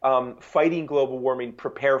of fighting global warming,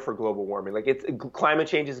 prepare for global warming. Like climate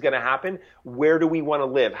change is going to happen. Where do we want to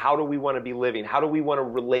live? How do we want to be living? How do we want to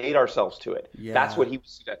relate ourselves to it? Yeah. That's what he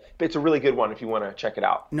was. It's a really good one if you want to check it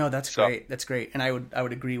out. No, that's great. That's great. And I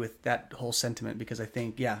would agree with that whole sentiment because I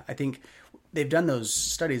think they've done those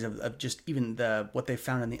studies of just even what they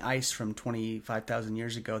found in the ice from 25,000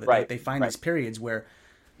 years ago that they find these periods where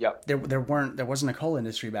there wasn't a coal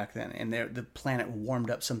industry back then, and the planet warmed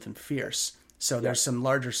up something fierce. So there's some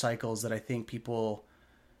larger cycles that I think people,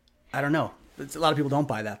 I don't know. A lot of people don't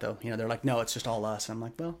buy that though. They're like, no, it's just all us. And I'm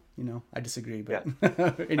like, well, I disagree. But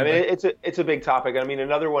anyway. I mean, it's a big topic. I mean,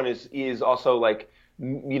 another one is also like,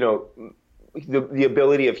 the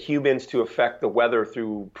ability of humans to affect the weather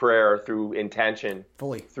through prayer, through intention,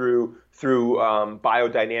 fully through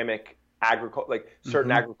biodynamic agriculture, like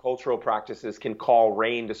certain agricultural practices can call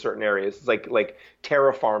rain to certain areas. It's like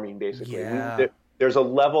terraforming, basically. Yeah. There's a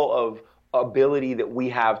level of ability that we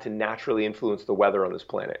have to naturally influence the weather on this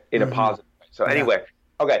planet in a positive way. So anyway,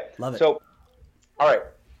 okay. Love it. So, all right.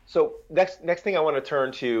 So next thing I want to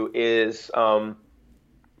turn to is, for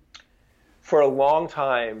a long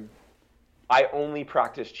time, I only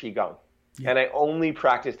practiced Qigong and I only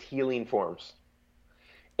practiced healing forms.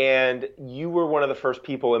 And you were one of the first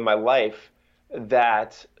people in my life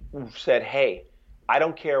that said, hey, I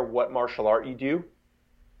don't care what martial art you do.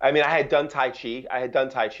 I mean, I had done Tai Chi. I had done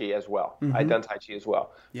Tai Chi as well.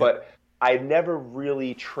 But I never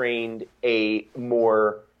really trained a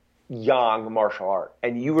more yang martial art.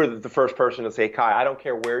 And you were the first person to say, Kai, I don't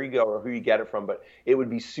care where you go or who you get it from, but it would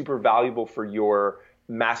be super valuable for your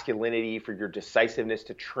masculinity, for your decisiveness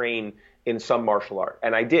to train in some martial art.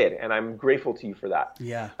 And I did. And I'm grateful to you for that.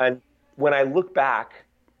 Yeah. And when I look back,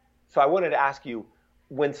 so I wanted to ask you,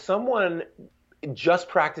 when someone just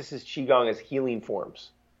practices Qigong as healing forms,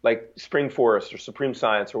 like Spring Forest or Supreme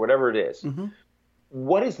Science or whatever it is,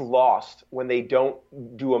 what is lost when they don't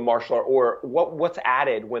do a martial art, or what's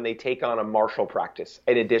added when they take on a martial practice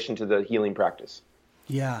in addition to the healing practice?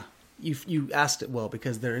 Yeah. you asked it well,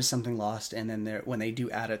 because there is something lost, and then when they do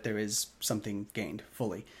add it, there is something gained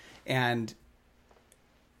fully. And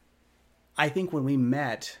I think when we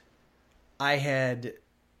met, I had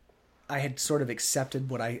sort of accepted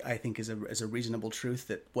what I think is a reasonable truth,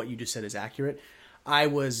 that what you just said is accurate. I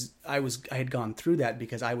had gone through that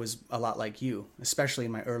because I was a lot like you, especially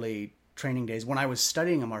in my early training days. When I was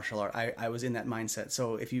studying a martial art, I was in that mindset.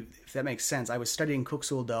 So if that makes sense, I was studying Kuk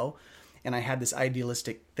Sul Do, and I had this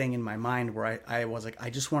idealistic thing in my mind where I was like,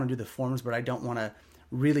 I just want to do the forms, but I don't want to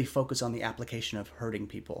really focus on the application of hurting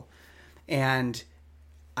people. And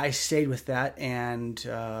I stayed with that, and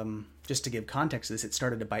just to give context to this, it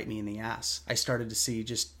started to bite me in the ass. I started to see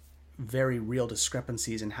just very real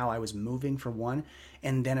discrepancies in how I was moving, for one,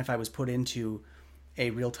 and then if I was put into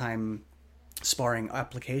a real-time sparring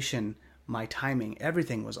application, my timing,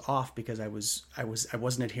 everything was off, because I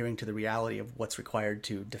wasn't adhering to the reality of what's required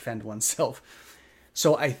to defend oneself.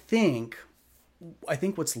 So I think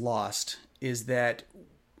what's lost is that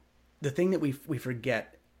the thing that we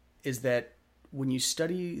forget is that when you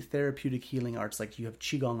study therapeutic healing arts, like you have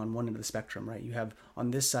Qigong on one end of the spectrum, right? You have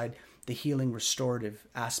on this side the healing restorative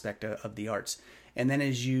aspect of the arts. And then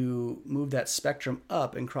as you move that spectrum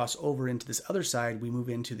up and cross over into this other side, we move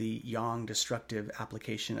into the yang destructive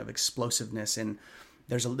application of explosiveness. And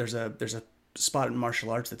there's a spot in martial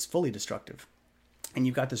arts that's fully destructive. And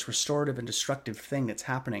you've got this restorative and destructive thing that's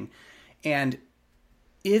happening. And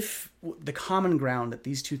if the common ground that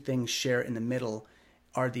these two things share in the middle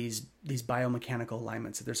are these biomechanical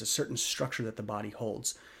alignments, that there's a certain structure that the body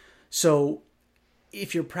holds. So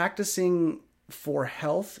if you're practicing for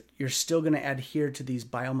health, you're still going to adhere to these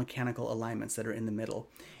biomechanical alignments that are in the middle.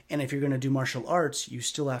 And if you're going to do martial arts, you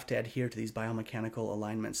still have to adhere to these biomechanical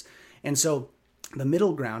alignments. And so the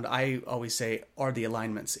middle ground, I always say, are the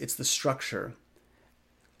alignments. It's the structure.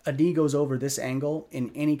 A knee goes over this angle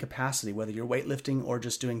in any capacity, whether you're weightlifting or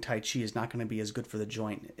just doing Tai Chi, is not going to be as good for the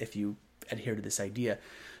joint if you adhere to this idea.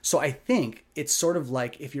 So I think it's sort of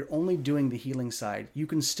like, if you're only doing the healing side, you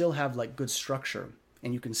can still have like good structure,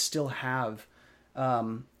 and you can still have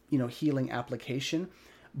healing application,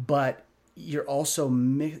 but you're also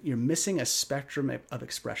you're missing a spectrum of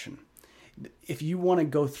expression. If you want to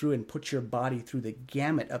go through and put your body through the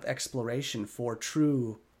gamut of exploration for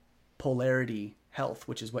true polarity health,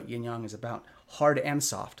 which is what yin yang is about, hard and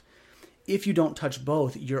soft, if you don't touch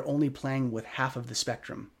both, you're only playing with half of the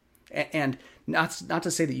spectrum. And not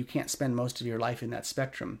to say that you can't spend most of your life in that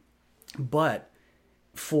spectrum, but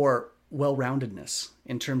for well-roundedness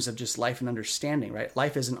in terms of just life and understanding, right?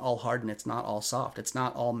 Life isn't all hard and it's not all soft. It's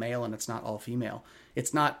not all male and it's not all female.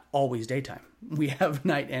 It's not always daytime. We have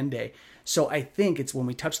night and day. So I think it's when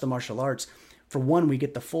we touch the martial arts, for one, we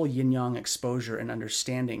get the full yin-yang exposure and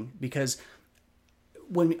understanding, because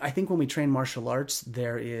when we train martial arts,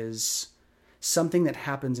 there is something that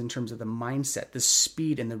happens in terms of the mindset, the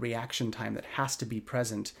speed and the reaction time that has to be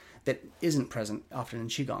present, that isn't present often in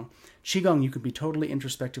Qigong. Qigong, you could be totally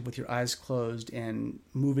introspective with your eyes closed and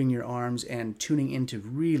moving your arms and tuning into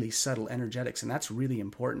really subtle energetics, and that's really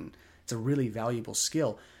important. It's a really valuable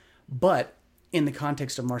skill. But in the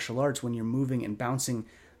context of martial arts, when you're moving and bouncing,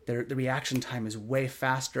 the reaction time is way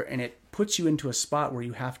faster, and it puts you into a spot where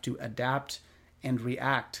you have to adapt and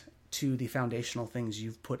react to the foundational things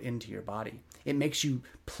you've put into your body. It makes you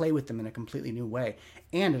play with them in a completely new way.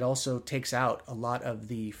 And it also takes out a lot of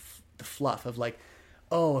the fluff of like,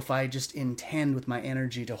 oh, if I just intend with my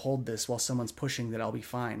energy to hold this while someone's pushing, that I'll be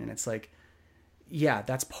fine. And it's like, yeah,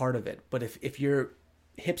 that's part of it. But if your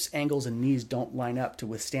hips, ankles, and knees don't line up to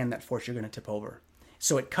withstand that force, you're going to tip over.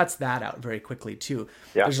 So it cuts that out very quickly too.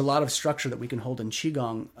 Yeah. There's a lot of structure that we can hold in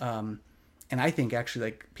Qigong. And I think actually,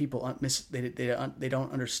 like, people they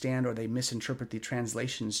don't understand, or they misinterpret the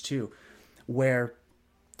translations too, where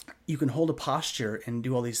you can hold a posture and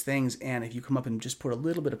do all these things, and if you come up and just put a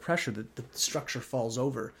little bit of pressure, the structure falls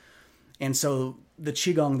over. And so the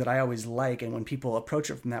Qigong that I always like, and when people approach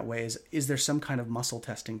it from that way, is there some kind of muscle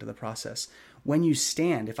testing to the process? When you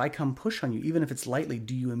stand, if I come push on you, even if it's lightly,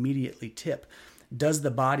 do you immediately tip? Does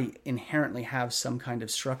the body inherently have some kind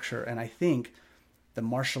of structure? And I think the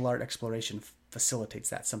martial art exploration facilitates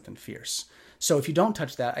that, something fierce. So if you don't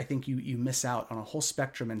touch that, I think you miss out on a whole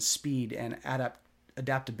spectrum and speed and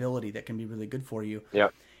adaptability that can be really good for you. Yeah.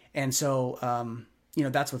 And so,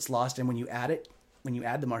 that's what's lost. And when you add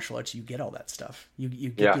the martial arts, you get all that stuff. You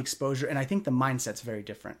get the exposure. And I think the mindset's very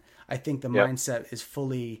different. I think the mindset is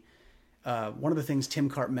fully, one of the things Tim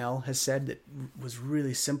Cartmel has said that was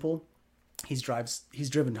really simple. He's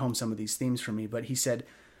driven home some of these themes for me, but he said,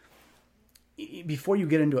 before you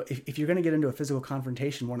get into if you're going to get into a physical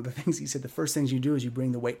confrontation, one of the things he said, the first things you do is you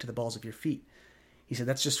bring the weight to the balls of your feet. He said,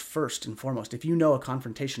 that's just first and foremost. If you know a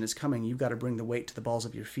confrontation is coming, you've got to bring the weight to the balls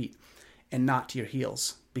of your feet and not to your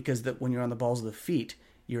heels. Because when you're on the balls of the feet,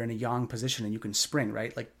 you're in a yang position and you can spring,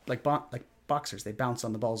 right? Like boxers, they bounce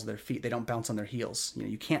on the balls of their feet. They don't bounce on their heels.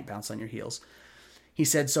 You can't bounce on your heels. He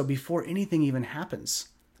said, so before anything even happens,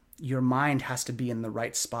 your mind has to be in the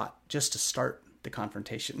right spot just to start the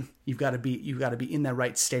confrontation. You've got to be in that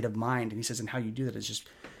right state of mind. And he says, and how you do that is just,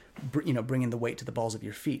 bringing the weight to the balls of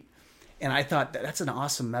your feet. And I thought that's an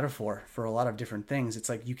awesome metaphor for a lot of different things. It's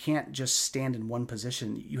like you can't just stand in one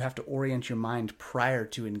position. You have to orient your mind prior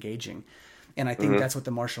to engaging. And I think that's what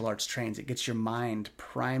the martial arts trains. It gets your mind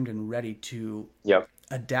primed and ready to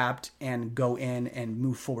adapt and go in and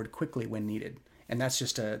move forward quickly when needed. And that's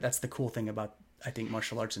the cool thing about, I think,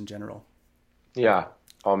 martial arts in general. Yeah.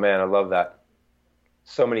 Oh man, I love that.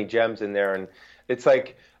 So many gems in there. And it's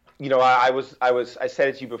like, I said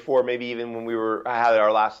it to you before, maybe even when I had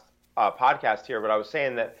our last podcast here, but I was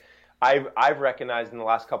saying that I've recognized in the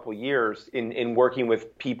last couple of years in working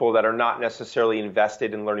with people that are not necessarily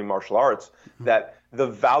invested in learning martial arts, that the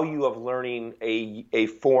value of learning a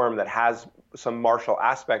form that has some martial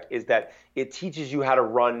aspect is that it teaches you how to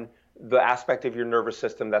run the aspect of your nervous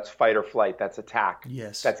system that's fight or flight, that's attack,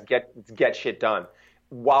 that's get shit done,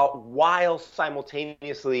 while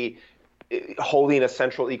simultaneously holding a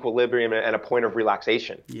central equilibrium and a point of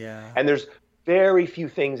relaxation. Yeah. And there's very few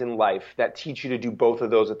things in life that teach you to do both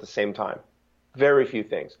of those at the same time. Very few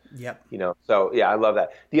things. Yep. So yeah, I love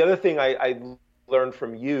that. The other thing I learned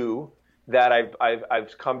from you that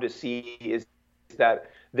I've come to see is that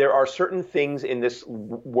there are certain things in this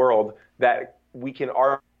world that we can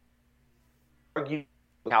argue,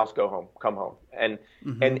 house, come home, and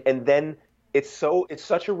then it's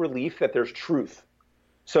such a relief that there's truth.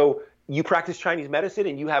 So you practice Chinese medicine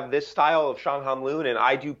and you have this style of Shanghan Lun and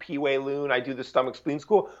I do Pi Wei Lun, I do the stomach spleen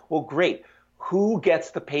school. Well, great. Who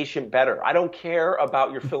gets the patient better? I don't care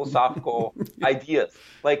about your philosophical ideas.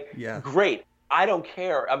 Great. I don't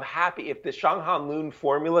care. I'm happy if the Shanghan Lun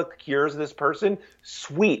formula cures this person,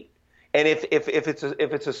 sweet. And if it's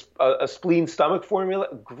a spleen stomach formula,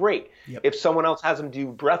 great. Yep. If someone else has them do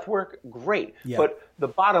breath work, great. Yep. But the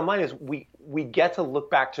bottom line is we get to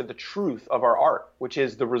look back to the truth of our art, which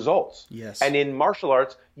is the results. Yes. And in martial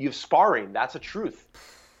arts, you have sparring. That's a truth.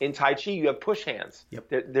 In Tai Chi, you have push hands.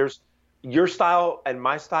 Yep. There's your style and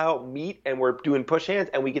my style meet, and we're doing push hands,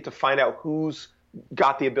 and we get to find out who's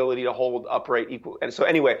got the ability to hold upright equal. And so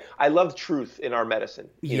anyway, I love truth in our medicine.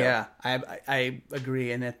 Yeah, I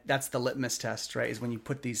agree. And that's the litmus test, right? Is when you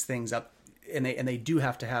put these things up and they do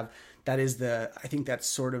have to have, I think that's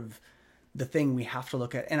sort of the thing we have to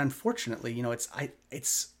look at. And unfortunately,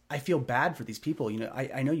 I feel bad for these people.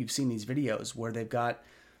 I know you've seen these videos where they've got,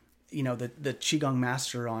 the Qigong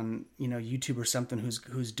master on, YouTube or something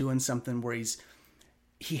who's doing something where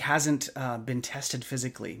he hasn't been tested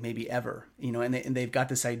physically, maybe ever, and they've got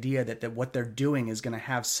this idea that what they're doing is going to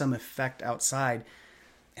have some effect outside.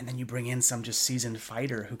 And then you bring in some just seasoned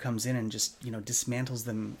fighter who comes in and just, dismantles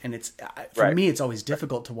them. And it's, for me, it's always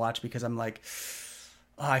difficult to watch because I'm like,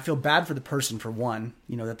 I feel bad for the person for one,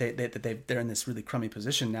 that they're in this really crummy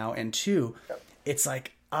position now. And two, it's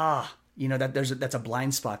like, that's a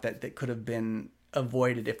blind spot that could have been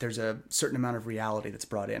avoided if there's a certain amount of reality that's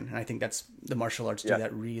brought in. And I think that's the martial arts do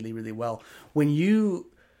that really, really well. When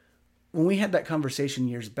we had that conversation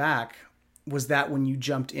years back, was that when you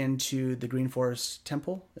jumped into the Green Forest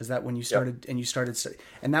Temple? Is that when you started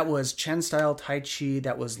and that was Chen style Tai Chi?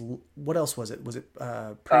 That was, what else was it? Was it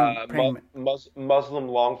Muslim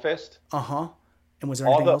long fist? And was there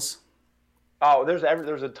anything else? Oh, there's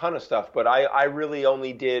a ton of stuff, but I really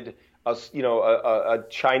only did a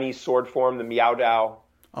Chinese sword form, the Miao Dao.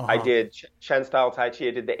 I did Chen style Tai Chi.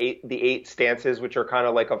 I did the eight stances, which are kind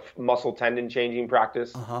of like a muscle tendon changing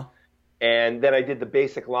practice. And then I did the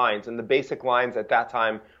basic lines, and the basic lines at that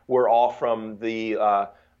time were all from the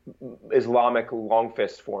Islamic long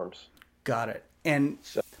fist forms. Got it. And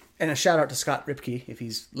a shout out to Scott Ripke, if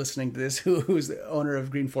he's listening to this, who's the owner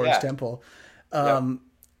of Green Forest Temple.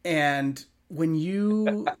 And when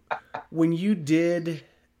you did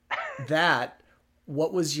that,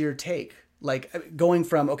 what was your take? Like going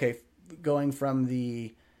from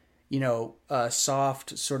the,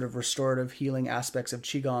 soft sort of restorative healing aspects of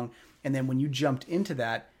Qigong. And then when you jumped into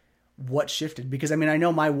that, what shifted? Because I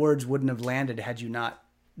know my words wouldn't have landed had you not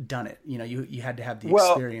done it. You had to have the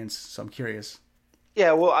experience. So I'm curious.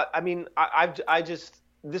 Yeah. Well,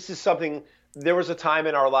 this is something, there was a time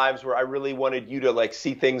in our lives where I really wanted you to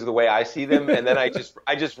see things the way I see them. And then I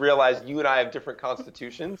just realized you and I have different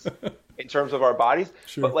constitutions in terms of our bodies.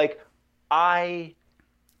 Sure. But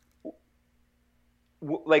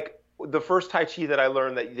the first Tai Chi that I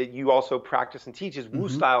learned that you also practice and teach is Wu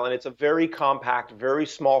style, and it's a very compact, very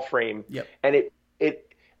small frame. Yep. And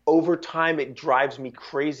it over time it drives me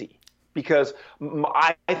crazy because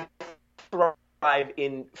I thrive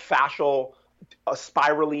in fascial,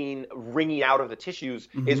 spiraling, wringing out of the tissues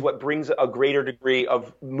is what brings a greater degree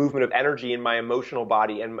of movement of energy in my emotional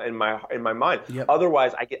body and in my mind. Yep.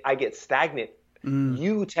 Otherwise, I get stagnant.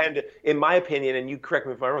 You tend to, in my opinion, and you correct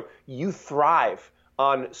me if I'm wrong, you thrive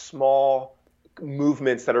on small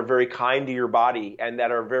movements that are very kind to your body and that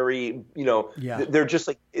are very, they're just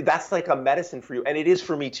like, that's like a medicine for you. And it is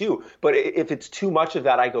for me too. But if it's too much of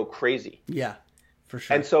that, I go crazy. Yeah, for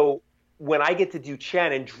sure. And so when I get to do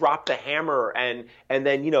Chen and drop the hammer and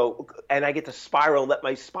then, and I get to spiral and let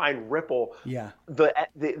my spine ripple,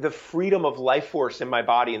 the freedom of life force in my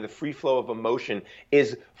body and the free flow of emotion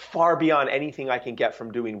is far beyond anything I can get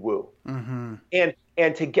from doing Wu.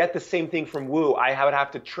 And to get the same thing from Wu, I would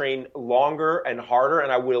have to train longer and harder,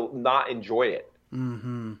 and I will not enjoy it.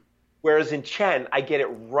 Whereas in Chen, I get it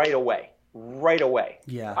right away.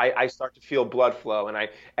 Yeah. I start to feel blood flow, and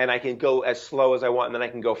I can go as slow as I want, and then I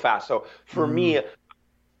can go fast. So for me,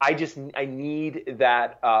 I need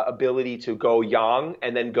that ability to go yang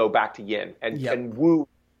and then go back to yin. And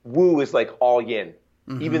Wu is like all yin,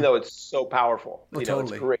 even though it's so powerful. Totally.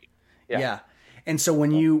 It's great. Yeah. And so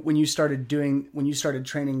when you started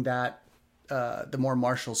training that the more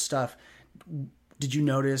martial stuff, did you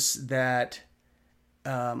notice that?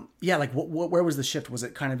 Where was the shift? Was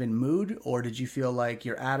it kind of in mood, or did you feel like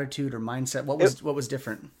your attitude or mindset? What was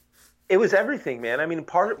different? It was everything, man. I mean,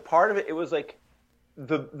 part of it was like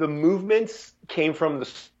the movements came from the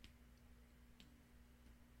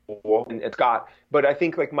and it's got, but I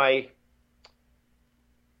think like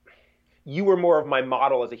you were more of my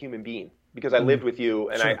model as a human being. Because I lived with you,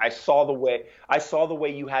 and sure. I saw the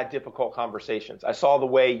way you had difficult conversations. I saw the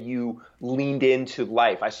way you leaned into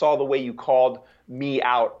life. I saw the way you called me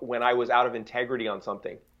out when I was out of integrity on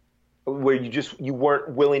something, where you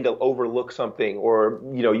weren't willing to overlook something, or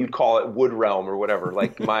you'd call it wood realm or whatever.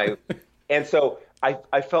 And so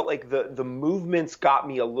I felt like the movements got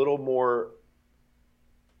me a little more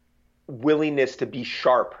willingness to be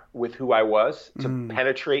sharp with who I was, to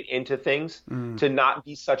penetrate into things, to not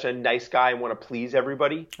be such a nice guy and want to please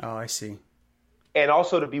everybody. Oh, I see. And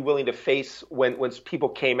also to be willing to face when people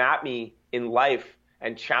came at me in life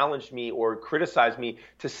and challenged me or criticized me,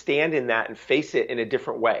 to stand in that and face it in a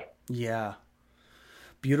different way. Yeah.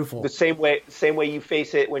 Beautiful. The same way you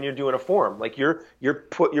face it when you're doing a form. Like you're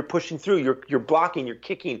pushing through, you're blocking, you're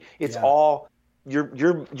kicking. It's all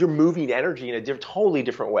you're moving energy in a totally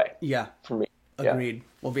different way. Yeah. For me. Agreed. Yeah.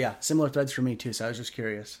 Well, yeah, similar threads for me too. So I was just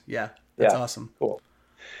curious. Yeah. That's awesome. Cool.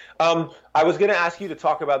 I was going to ask you to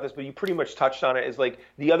talk about this, but you pretty much touched on it. Is like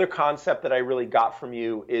the other concept that I really got from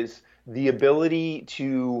you is the ability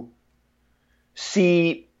to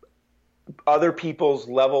see other people's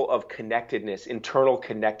level of connectedness, internal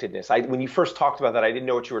connectedness. When you first talked about that, I didn't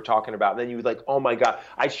know what you were talking about. And then you were like, oh my God,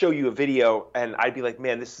 I'd show you a video and I'd be like,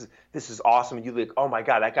 man, this is awesome. And you'd be like, oh my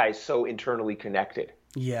God, that guy is so internally connected.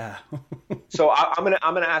 Yeah. So I'm going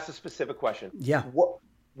to ask a specific question. Yeah.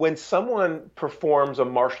 When someone performs a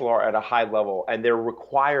martial art at a high level and they're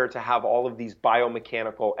required to have all of these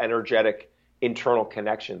biomechanical, energetic, internal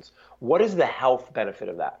connections, what is the health benefit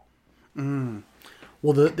of that?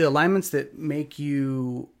 Well, the alignments that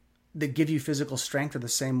give you physical strength are the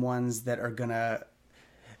same ones that are gonna.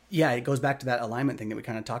 Yeah, it goes back to that alignment thing that we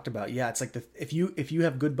kind of talked about. Yeah, it's like if you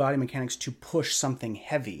have good body mechanics to push something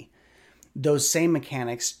heavy, those same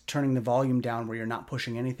mechanics turning the volume down where you're not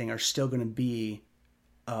pushing anything are still going to be.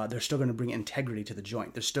 They're still going to bring integrity to the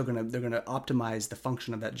joint. They're going to optimize the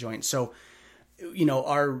function of that joint. So,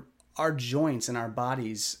 our joints and our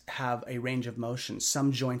bodies have a range of motion.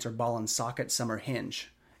 Some joints are ball and socket, some are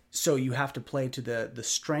hinge. So you have to play to the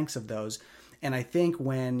strengths of those. And I think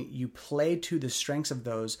when you play to the strengths of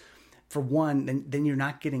those, for one, then you're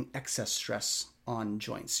not getting excess stress on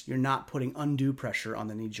joints. You're not putting undue pressure on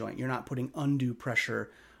the knee joint. You're not putting undue pressure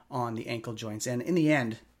on the ankle joints. And in the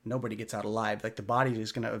end, nobody gets out alive. Like the body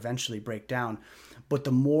is going to eventually break down. But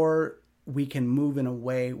the more we can move in a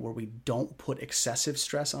way where we don't put excessive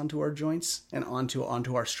stress onto our joints and onto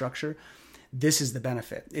our structure, this is the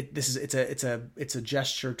benefit. It's a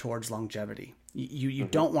gesture towards longevity. You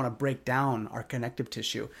don't want to break down our connective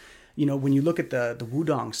tissue. When you look at the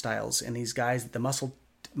Wudong styles and these guys, the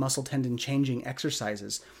muscle tendon changing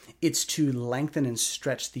exercises, it's to lengthen and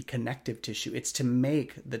stretch the connective tissue. It's to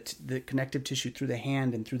make the connective tissue through the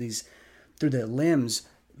hand and through the limbs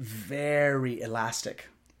very elastic.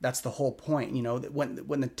 That's the whole point.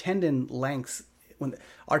 When the tendon length, when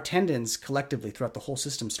our tendons collectively throughout the whole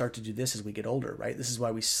system start to do this as we get older, right? This is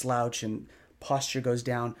why we slouch and posture goes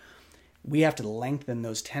down. We have to lengthen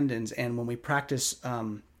those tendons. And when we practice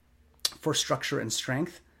for structure and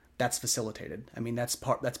strength, that's facilitated. I mean, that's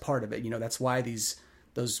part of it. You know, that's why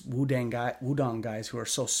those Wudang guys who are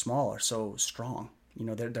so small are so strong. You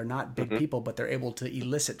know, they're not big people, but they're able to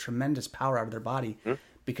elicit tremendous power out of their body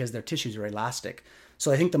because their tissues are elastic.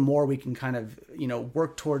 So I think the more we can kind of, you know,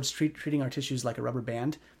 work towards treating our tissues like a rubber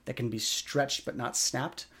band that can be stretched but not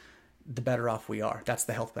snapped, the better off we are. That's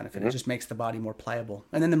the health benefit. It just makes the body more pliable.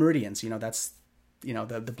 And then the meridians, you know, that's, you know,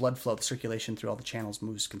 the blood flow, the circulation through all the channels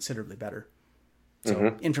moves considerably better.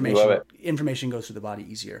 So information goes through the body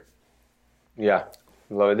easier. Yeah.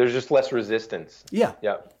 Love it. There's just less resistance. Yeah.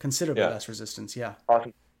 Considerably less resistance. Yeah.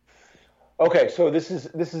 Awesome. Okay. So this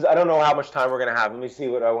is, I don't know how much time we're going to have. Let me see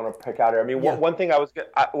what I want to pick out here. I mean, one thing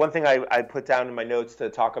I put down in my notes to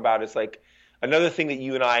talk about is like another thing that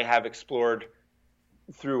you and I have explored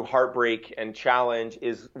through heartbreak and challenge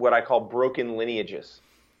is what I call broken lineages.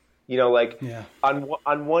 You know, like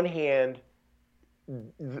on one hand,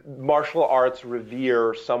 martial arts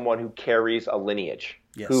revere someone who carries a lineage,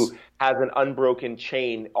 who has an unbroken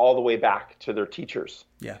chain all the way back to their teachers.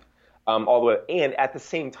 Yeah. All the way. And at the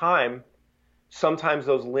same time, sometimes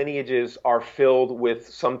those lineages are filled with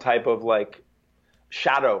some type of like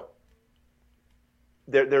shadow.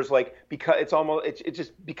 There's like, because it's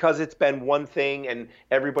just because it's been one thing and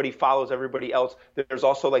everybody follows everybody else. There's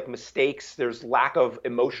also like mistakes. There's lack of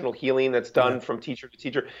emotional healing that's done from teacher to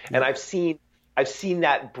teacher. And I've seen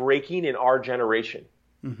that breaking in our generation.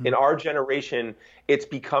 In our generation, it's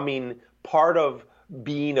becoming part of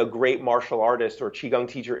being a great martial artist or Qigong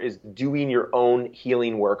teacher is doing your own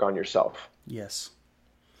healing work on yourself. Yes.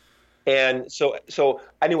 And so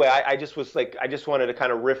anyway, I just wanted to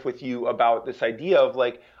kind of riff with you about this idea of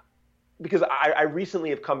like, because I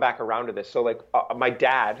recently have come back around to this. So like my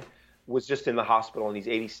dad was just in the hospital and he's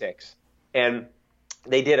 86 and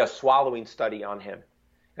they did a swallowing study on him.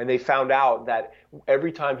 And they found out that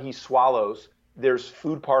every time he swallows, there's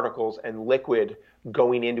food particles and liquid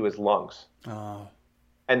going into his lungs. Oh.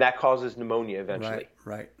 And that causes pneumonia eventually.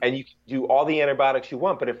 Right. And you can do all the antibiotics you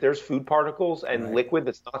want, but if there's food particles and liquid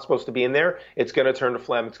that's not supposed to be in there, it's going to turn to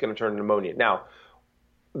phlegm, it's going to turn to pneumonia. Now,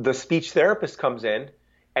 the speech therapist comes in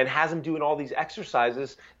and has him doing all these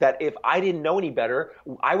exercises that if I didn't know any better,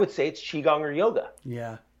 I would say it's Qigong or yoga.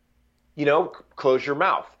 Yeah. You know, close your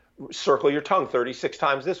mouth. Circle your tongue 36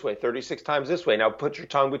 times this way, 36 times this way. Now put your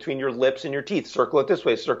tongue between your lips and your teeth. Circle it this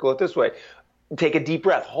way, circle it this way. Take a deep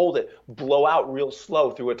breath, hold it, blow out real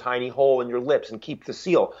slow through a tiny hole in your lips and keep the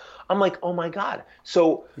seal. I'm like, oh my God.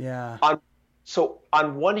 So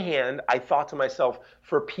on one hand, I thought to myself,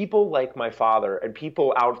 for people like my father and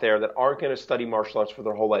people out there that aren't going to study martial arts for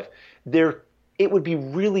their whole life, it would be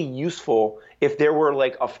really useful if there were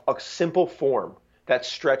like a simple form that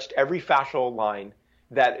stretched every fascial line,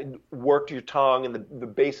 that worked your tongue and the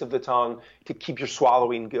base of the tongue to keep your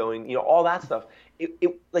swallowing going, you know, all that stuff.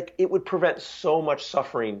 It would prevent so much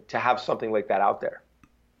suffering to have something like that out there,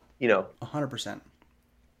 you know. 100%.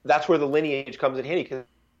 That's where the lineage comes in handy because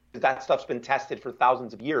that stuff's been tested for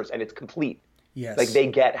thousands of years and it's complete. Yes. Like they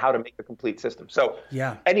get how to make a complete system. So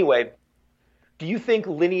anyway, do you think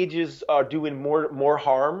lineages are doing more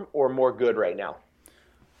harm or more good right now?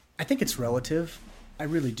 I think it's relative. I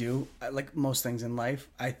really do. Like most things in life,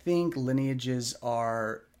 I think lineages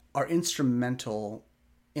are instrumental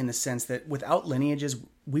in the sense that without lineages,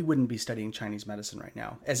 we wouldn't be studying Chinese medicine right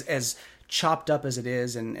now. As chopped up as it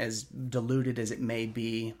is and as diluted as it may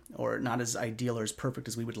be, or not as ideal or as perfect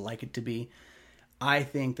as we would like it to be, I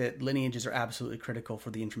think that lineages are absolutely critical for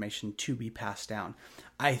the information to be passed down.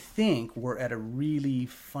 I think we're at a really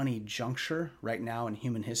funny juncture right now in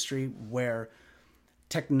human history where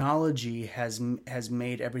technology has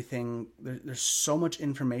made everything, there's so much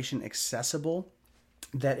information accessible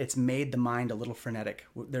that it's made the mind a little frenetic.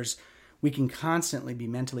 We can constantly be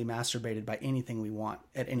mentally masturbated by anything we want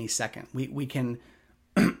at any second. We can,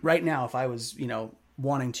 right now, if I was, you know,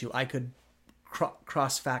 wanting to, I could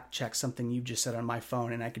cross fact check something you just said on my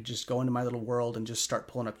phone and I could just go into my little world and just start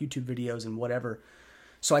pulling up YouTube videos and whatever.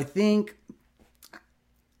 So I think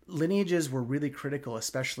lineages were really critical,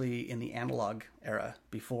 especially in the analog era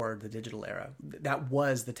before the digital era. That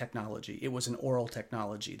was the technology. It was an oral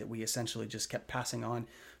technology that we essentially just kept passing on.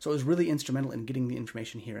 So it was really instrumental in getting the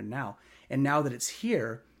information here and now. And now that it's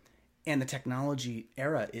here and the technology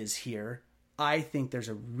era is here, I think there's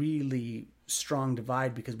a really strong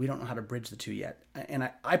divide because we don't know how to bridge the two yet. And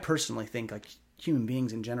I personally think, like human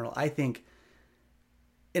beings in general, I think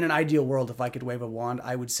in an ideal world, if I could wave a wand,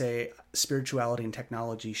 I would say spirituality and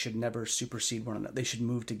technology should never supersede one another. They should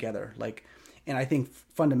move together. Like, and I think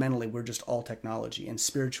fundamentally we're just all technology, and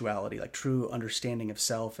spirituality, like true understanding of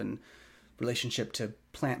self and relationship to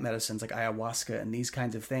plant medicines like ayahuasca and these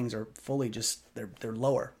kinds of things are fully just, they're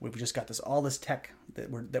lower. We've just got all this tech that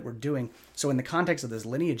we're doing. So in the context of this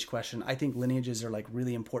lineage question, I think lineages are like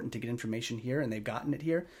really important to get information here, and they've gotten it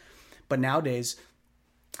here. But nowadays,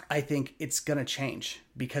 I think it's going to change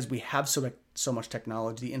because we have so much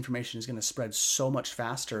technology. The information is going to spread so much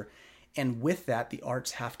faster. And with that, the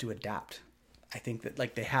arts have to adapt. I think that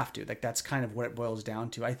like they have to, like that's kind of what it boils down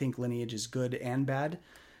to. I think lineage is good and bad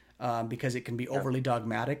because it can be overly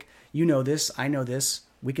dogmatic. You know this, I know this.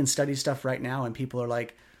 We can study stuff right now and people are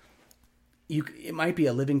like, it might be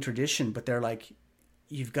a living tradition, but they're like,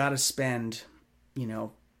 you've got to spend,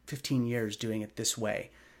 15 years doing it this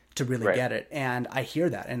way to really get it. And I hear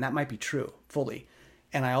that, and that might be true fully.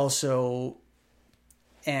 And I also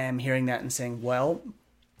am hearing that and saying, well,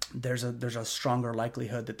 there's a stronger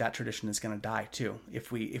likelihood that tradition is going to die too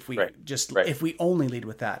if we if we only lead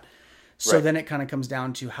with that. So then it kind of comes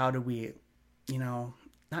down to how do we,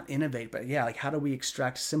 not innovate, but like how do we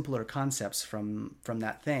extract simpler concepts from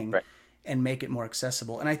that thing and make it more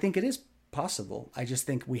accessible? And I think it is possible. I just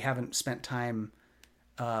think we haven't spent time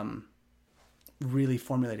really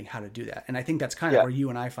formulating how to do that. And I think that's kind of where you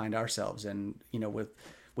and I find ourselves, and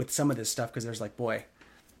with some of this stuff, because there's like, boy,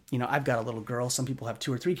 I've got a little girl. Some people have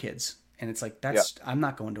 2 or 3 kids, and it's like I'm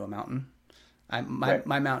not going to a mountain.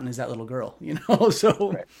 My mountain is that little girl,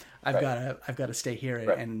 So I've got to stay here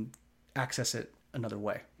and access it another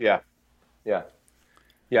way. Yeah.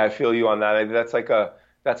 I feel you on that.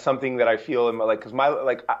 That's something that I feel in my, because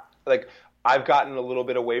I've gotten a little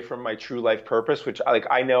bit away from my true life purpose, which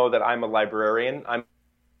I know that I'm a librarian. I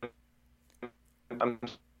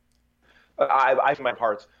my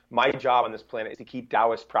parts. My job on this planet is to keep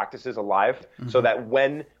Taoist practices alive, so that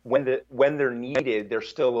when they're needed, they're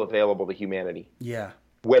still available to humanity. Yeah.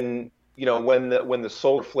 When the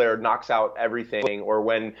solar flare knocks out everything, or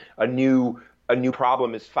when a new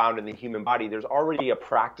problem is found in the human body, there's already a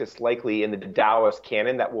practice likely in the Taoist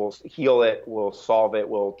canon that will heal it, will solve it,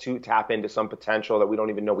 will tap into some potential that we don't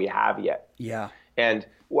even know we have yet. Yeah. And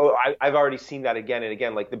I've already seen that again and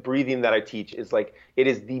again. Like the breathing that I teach is like, it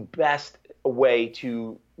is the best way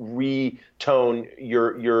to retone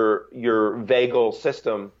your vagal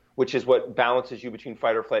system, which is what balances you between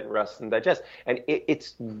fight or flight and rest and digest. And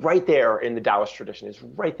it's right there in the Taoist tradition. It's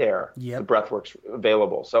right there. Yep. The breath work's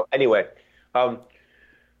available. So anyway,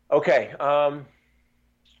 okay.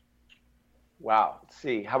 Wow. Let's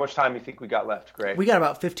see. How much time do you think we got left, Greg? We got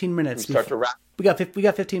about 15 minutes. We start to wrap. We got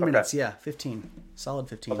 15 minutes. Yeah, 15. Solid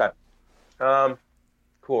 15. Okay.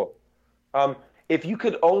 Cool. If you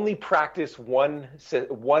could only practice one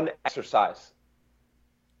exercise,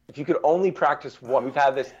 if you could only practice one, we've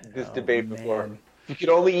had this debate before. If you could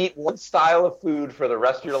only eat one style of food for the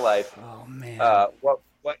rest of your life, what?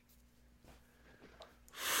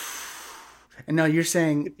 And no, you're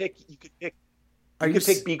saying you could pick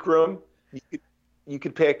Bikram. You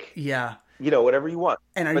could pick whatever you want.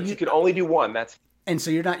 But you could only do one. And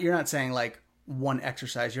so you're not saying like one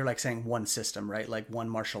exercise. You're like saying one system, right? Like one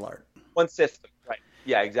martial art. One system, right?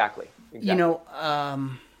 Yeah, exactly.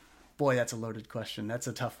 Boy, that's a loaded question. That's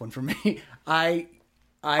a tough one for me. Oh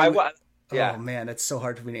man, it's so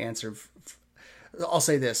hard for me to answer. I'll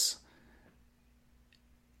say this.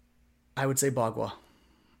 I would say Bagua.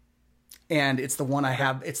 And it's the one I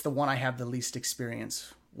have. It's the one I have the least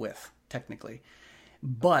experience with, technically.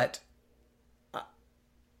 But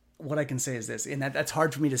what I can say is this, and that's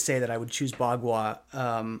hard for me to say that I would choose Bagua.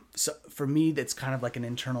 So for me, that's kind of like an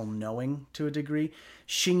internal knowing to a degree.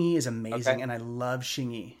 Xingyi is amazing, and I love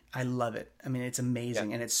Xingyi. I love it. I mean, it's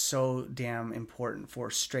amazing, and it's so damn important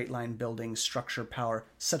for straight line building, structure, power.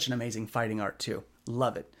 Such an amazing fighting art too.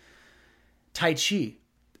 Love it. Tai Chi.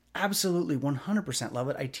 Absolutely 100% love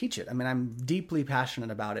it. I teach it. I mean, I'm deeply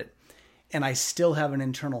passionate about it. And I still have an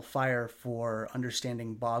internal fire for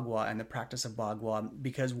understanding Bagua and the practice of Bagua,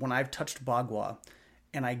 because when I've touched Bagua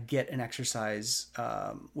and I get an exercise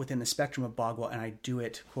within the spectrum of Bagua and I do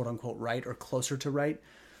it quote unquote right or closer to right,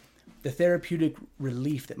 the therapeutic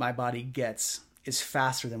relief that my body gets is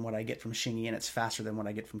faster than what I get from Xingyi, and it's faster than what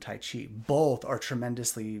I get from Tai Chi. Both are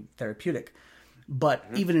tremendously therapeutic. But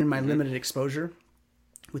even in my limited exposure,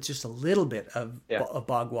 with just a little bit of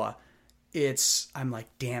Bagua, I'm like,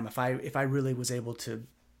 damn, if I really was able to,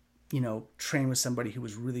 train with somebody who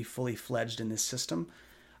was really fully fledged in this system,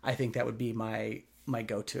 I think that would be my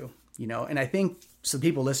go-to, and I think some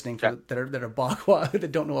people listening that are Bagua,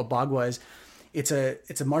 that don't know what Bagua is, it's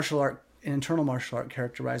a martial art an internal martial art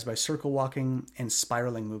characterized by circle walking and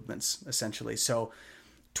spiraling movements, essentially. So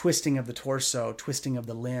twisting of the torso, twisting of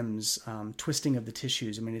the limbs, twisting of the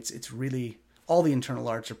tissues. I mean, it's really, all the internal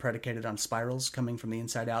arts are predicated on spirals coming from the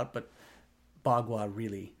inside out, but Bagua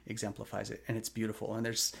really exemplifies it, and it's beautiful. And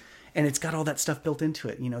it's got all that stuff built into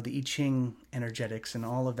it, the I Ching energetics and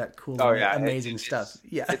all of that cool, amazing stuff.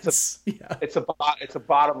 Yeah, it's a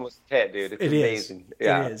bottomless pit, dude. It's amazing.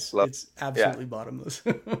 Yeah, it is. It's absolutely bottomless.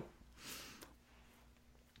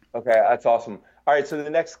 Okay, that's awesome. All right, so the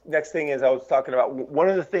next thing is, I was talking about one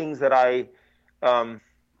of the things that I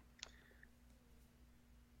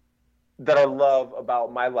love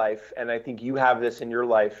about my life, and I think you have this in your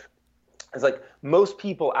life, is like most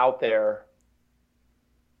people out there,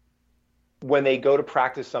 when they go to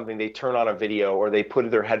practice something, they turn on a video or they put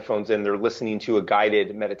their headphones in, they're listening to a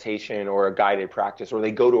guided meditation or a guided practice, or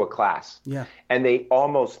they go to a class. Yeah. And they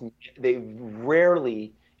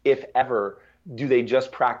rarely, if ever, do they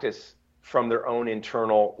just practice from their own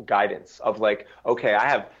internal guidance of like, okay, I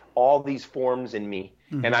have all these forms in me,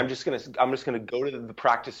 and I'm just gonna go to the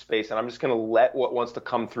practice space, and I'm just gonna let what wants to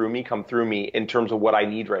come through me in terms of what I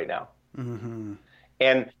need right now. Mm-hmm.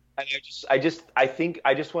 And I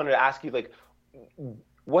just wanted to ask you, like,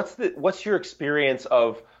 what's your experience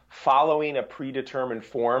of following a predetermined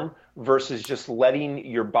form versus just letting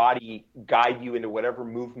your body guide you into whatever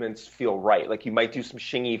movements feel right? Like you might do some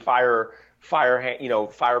shingy fire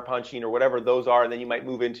punching or whatever those are, and then you might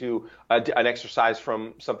move into an exercise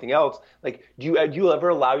from something else. Like, do you ever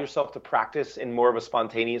allow yourself to practice in more of a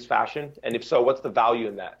spontaneous fashion? And if so, what's the value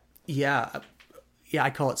in that? Yeah, I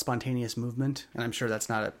call it spontaneous movement, and I'm sure that's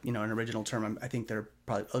not an original term. I think there are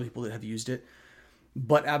probably other people that have used it,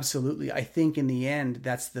 but absolutely, I think in the end,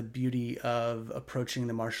 that's the beauty of approaching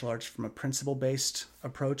the martial arts from a principle-based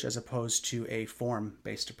approach as opposed to a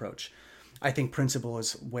form-based approach. I think principle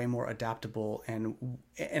is way more adaptable and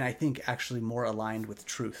I think actually more aligned with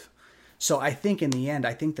truth. So I think in the end,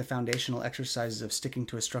 the foundational exercises of sticking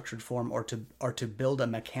to a structured form are to build a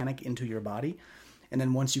mechanic into your body, and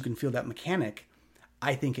then once you can feel that mechanic,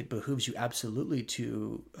 I think it behooves you absolutely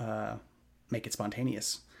to make it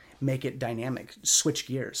spontaneous, make it dynamic, switch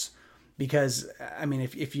gears. Because, I mean,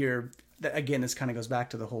 if you're, again, this kind of goes back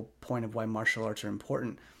to the whole point of why martial arts are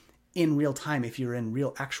important. In real time, if you're in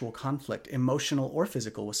real actual conflict, emotional or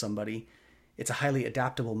physical with somebody, it's a highly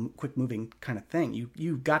adaptable, quick moving kind of thing.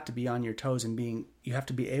 You've got to be on your toes and you have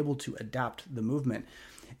to be able to adapt the movement.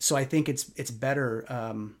 So I think it's better,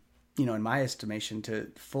 in my estimation, to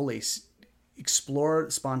fully explore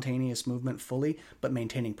spontaneous movement fully, but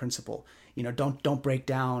maintaining principle. Don't break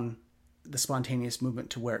down the spontaneous movement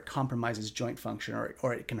to where it compromises joint function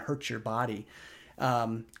or it can hurt your body,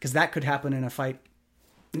 because that could happen in a fight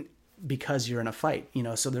because you're in a fight.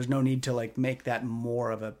 So there's no need to like make that more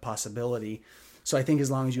of a possibility. So I think as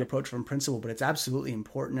long as you approach from principle, but it's absolutely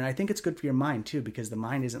important, and I think it's good for your mind too, because the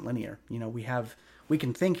mind isn't linear. We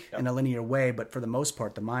can think in a linear way, but for the most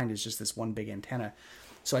part, the mind is just this one big antenna.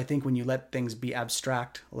 So I think when you let things be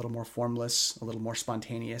abstract, a little more formless, a little more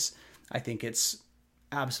spontaneous, I think it's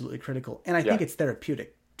absolutely critical. And I think it's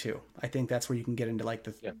therapeutic too. I think that's where you can get into like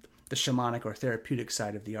the shamanic or therapeutic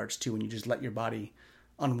side of the arts too, when you just let your body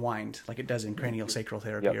unwind like it does in cranial sacral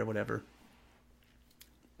therapy or whatever.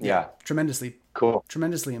 Yeah. Tremendously cool.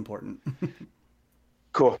 Tremendously important.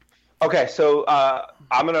 Cool. Okay, so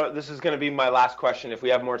this is gonna be my last question. If we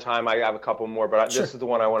have more time, I have a couple more, but this is the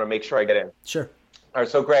one I want to make sure I get in. Sure. All right,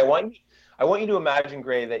 so Gray, I want you to imagine,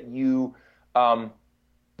 Gray, that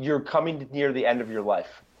you're coming near the end of your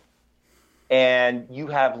life, and you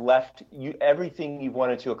have left everything you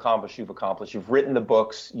wanted to accomplish. You've accomplished. You've written the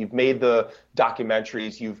books. You've made the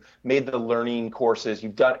documentaries. You've made the learning courses.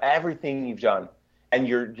 You've done everything you've done, and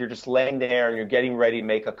you're just laying there and you're getting ready to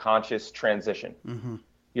make a conscious transition. Mm-hmm.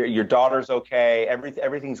 Your daughter's okay.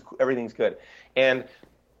 Everything's good, and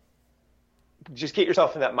just get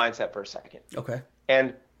yourself in that mindset for a second. Okay.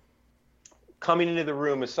 And coming into the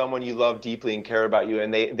room is someone you love deeply and care about you,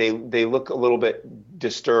 and they look a little bit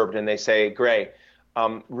disturbed, and they say, Gray,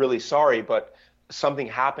 I'm really sorry, but something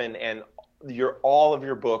happened, and all of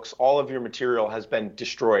your books, all of your material has been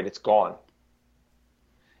destroyed. It's gone.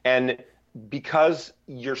 And because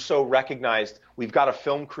you're so recognized, we've got a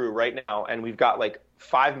film crew right now, and we've got like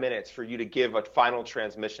 5 minutes for you to give a final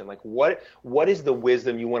transmission. Like what is the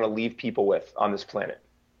wisdom you want to leave people with on this planet?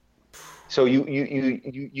 So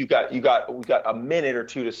we got a minute or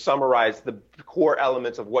two to summarize the core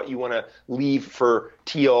elements of what you want to leave for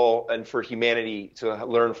Teal and for humanity to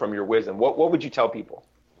learn from your wisdom. What would you tell people?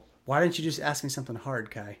 Why didn't you just ask me something hard,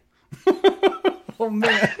 Kai? Oh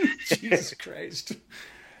man, Jesus Christ.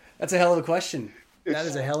 That's a hell of a question. That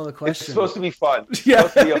is a hell of a question. It's supposed to be fun. It's Yeah,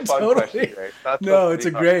 supposed to be a fun totally. question, right? No, it's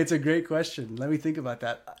a great question. Let me think about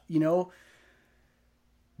that.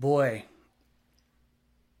 Boy,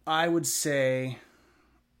 I would say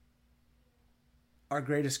our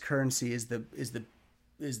greatest currency is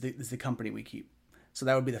the company we keep. So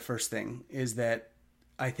that would be the first thing, is that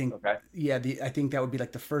I think, I think that would be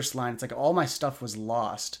like the first line. It's like all my stuff was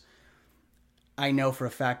lost. I know for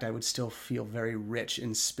a fact I would still feel very rich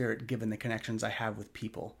in spirit given the connections I have with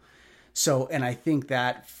people. So, and I think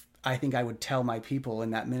I would tell my people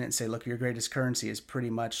in that minute, say, look, your greatest currency is pretty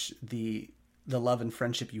much the love and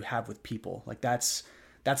friendship you have with people. Like that's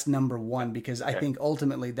number one, because I think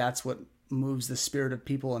ultimately that's what moves the spirit of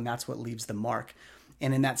people, and that's what leaves the mark.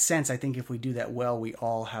 And in that sense, I think if we do that well, we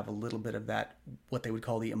all have a little bit of that, what they would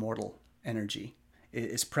call the immortal energy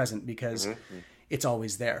is present, because it's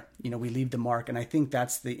always there. We leave the mark. And I think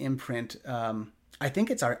that's the imprint. I think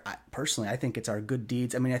it's I think it's our good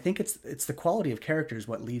deeds. I mean, I think it's the quality of character is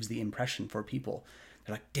what leaves the impression for people.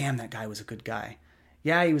 They're like, damn, that guy was a good guy.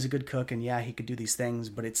 Yeah, he was a good cook, and yeah, he could do these things,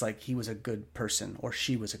 but it's like he was a good person, or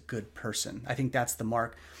she was a good person. I think that's the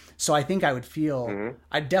mark. So I think I would feel,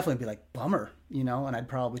 I'd definitely be like, bummer, and I'd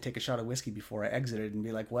probably take a shot of whiskey before I exited and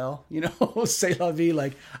be like, well, c'est la vie,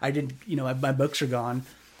 like I did, my books are gone.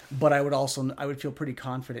 But I would feel pretty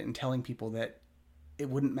confident in telling people that it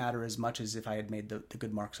wouldn't matter as much as if I had made the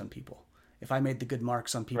good marks on people. If I made the good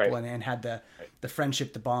marks on people and had the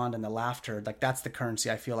friendship, the bond, and the laughter, like that's the currency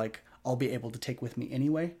I feel like I'll be able to take with me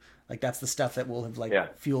anyway. Like that's the stuff that will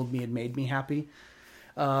have fueled me and made me happy.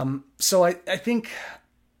 So I think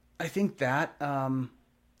that, and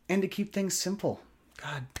to keep things simple,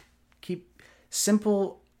 God, keep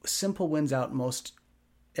simple wins out most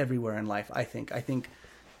everywhere in life. I think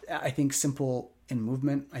simple in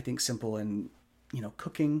movement. I think simple in,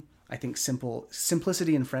 cooking. I think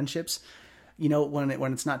simplicity in friendships.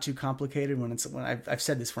 When it's not too complicated, when I've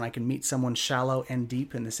said this, when I can meet someone shallow and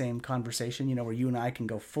deep in the same conversation, where you and I can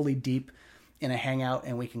go fully deep in a hangout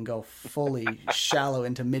and we can go fully shallow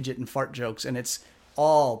into midget and fart jokes, and it's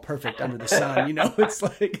all perfect under the sun. It's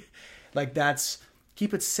like that's,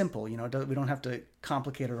 keep it simple. We don't have to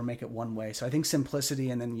complicate it or make it one way. So I think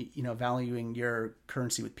simplicity, and then, valuing your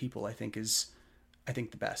currency with people, I think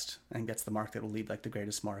the best. I think that's the mark that will leave like the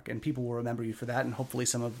greatest mark, and people will remember you for that. And hopefully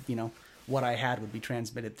some of, what I had would be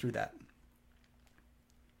transmitted through that.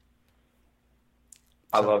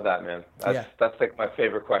 I love that, man. That's like my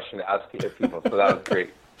favorite question to ask people. So that was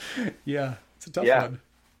great. Yeah. It's a tough one.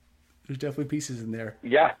 There's definitely pieces in there.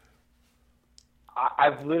 Yeah.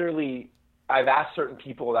 I've asked certain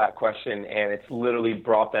people that question, and it's literally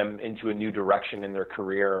brought them into a new direction in their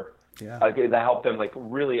career. Yeah. That helped them like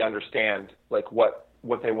really understand like what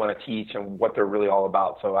they want to teach and what they're really all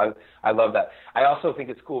about. So I love that. I also think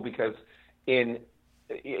it's cool because in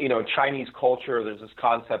Chinese culture, there's this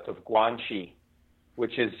concept of guanxi,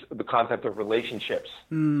 which is the concept of relationships.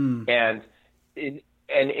 And in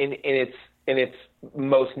its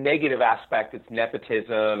most negative aspect, it's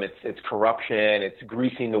nepotism, it's corruption, it's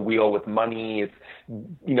greasing the wheel with money,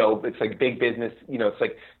 it's like big business, it's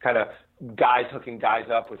like kind of guys hooking guys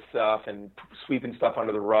up with stuff and sweeping stuff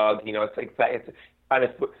under the rug, it's like that.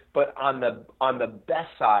 But on the best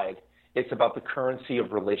side, it's about the currency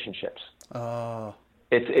of relationships. Oh.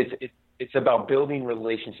 It's about building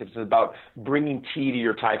relationships. It's about bringing tea to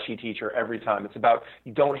your Tai Chi teacher every time. It's about,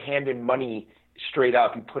 you don't hand in money straight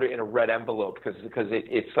up. You put it in a red envelope because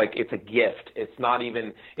it's a gift. It's not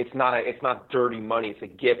dirty money. It's a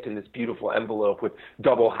gift in this beautiful envelope with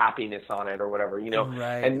double happiness on it or whatever,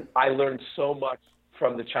 Right. And I learned so much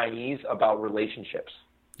from the Chinese about relationships.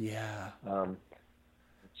 Yeah.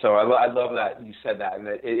 So I love that you said that, and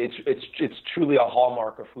it's truly a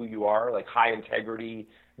hallmark of who you are, like high integrity,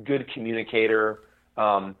 good communicator,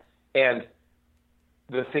 and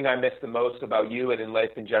the thing I miss the most about you and in life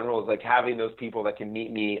in general is like having those people that can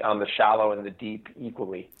meet me on the shallow and the deep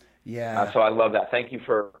equally. Yeah. So I love that. Thank you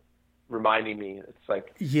for reminding me. It's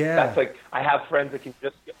like, that's like, I have friends that can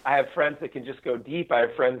just go deep. I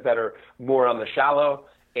have friends that are more on the shallow,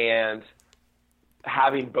 and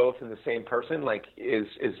having both in the same person like is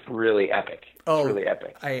really epic. It's really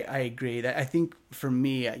epic. I agree. I think for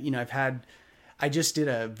me, I just did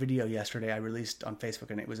a video yesterday I released on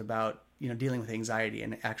Facebook, and it was about, dealing with anxiety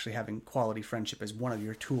and actually having quality friendship as one of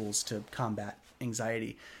your tools to combat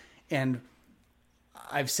anxiety. And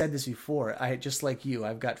I've said this before, just like you,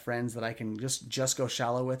 I've got friends that I can just go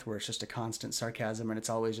shallow with, where it's just a constant sarcasm and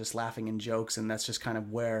it's always just laughing and jokes, and that's just kind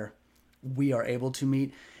of where we are able to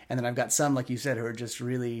meet. And then I've got some, like you said, who are just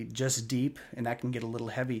really just deep, and that can get a little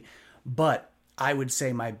heavy. But I would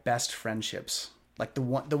say my best friendships, Like the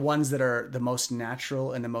ones that are the most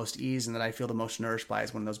natural and the most ease and that I feel the most nourished by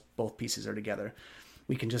is when those both pieces are together.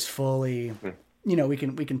 We can just fully, you know, we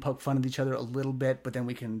can poke fun at each other a little bit, but then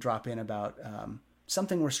we can drop in about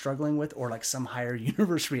something we're struggling with, or like some higher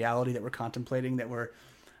universe reality that we're contemplating, that we're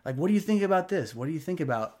like, what do you think about this? What do you think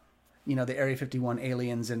about, you know, the Area 51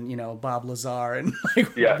 aliens and, you know, Bob Lazar and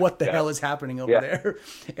like what the hell is happening over there?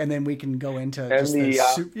 And then we can go into and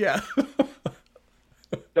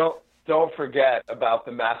Don't forget about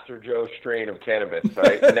the Master Joe strain of cannabis,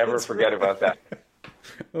 right? Never forget about that.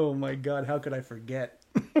 Oh my God, how could I forget?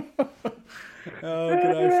 How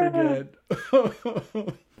could I forget?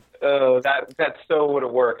 Oh, that so would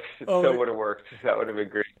have worked. Would have worked. That would have been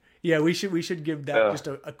great. Yeah, we should give that just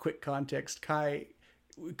a quick context. Kai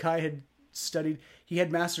had studied. He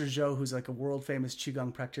had Master Joe, who's like a world famous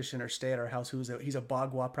qigong practitioner, stay at our house. He's a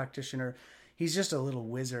bagua practitioner. He's just a little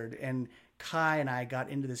wizard. And Kai and I got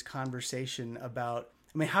into this conversation about.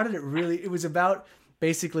 I mean, how did it really? It was about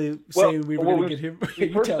basically saying we were going to get him.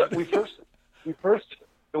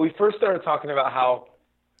 We first started talking about how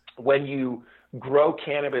when you grow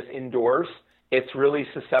cannabis indoors, it's really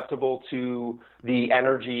susceptible to the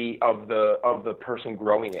energy of the person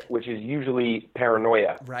growing it, which is usually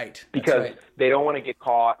paranoia. Right. Because they don't want to get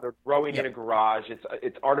caught. They're growing in a garage.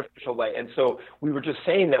 It's artificial light. And so we were just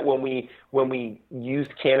saying that when we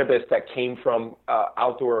used cannabis that came from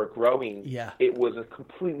outdoor growing, it was a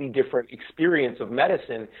completely different experience of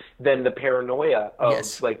medicine than the paranoia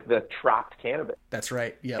of like the trapped cannabis. That's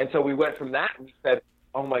right. Yeah. And so we went from that and we said,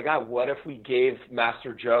 oh my God, what if we gave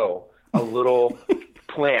Master Joe a little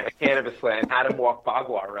plant, a cannabis plant, and had him walk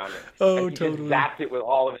bagua around it? Oh, and he totally. just zapped it with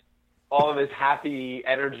all of his happy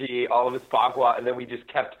energy, all of his bagua, and then we just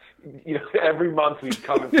kept, you know, every month we'd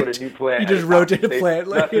come and put a new plant. You just rotate a plant.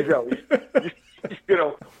 Master Joe, you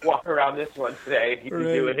know, walk around this one today. He'd be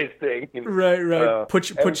doing his thing. And, right. Put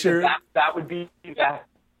your that would be that.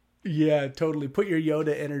 Yeah, totally. Put your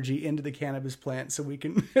Yoda energy into the cannabis plant so we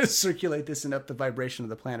can circulate this and up the vibration of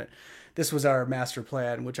the planet. This was our master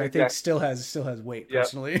plan, which I think still has weight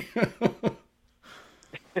personally.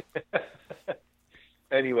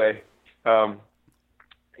 Anyway, there's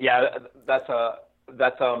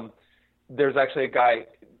actually a guy,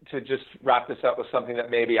 to just wrap this up with something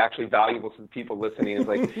that may be actually valuable to the people listening, is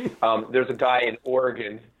like, there's a guy in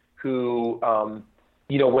Oregon who,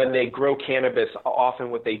 you know, when they grow cannabis,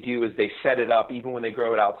 often what they do is they set it up. Even when they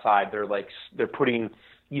grow it outside, they're putting,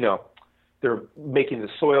 you know, they're making the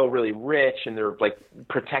soil really rich and they're like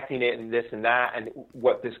protecting it and this and that. And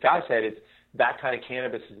what this guy said is that kind of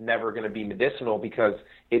cannabis is never going to be medicinal because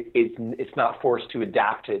it's not forced to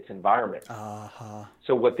adapt to its environment.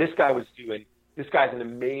 So what this guy was doing, this guy's an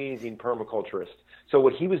amazing permaculturist. So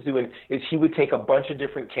what he was doing is he would take a bunch of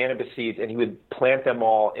different cannabis seeds and he would plant them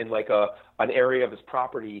all in like an area of his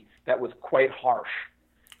property that was quite harsh.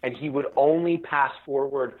 And he would only pass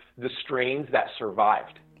forward the strains that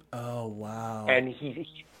survived. Oh, wow. And he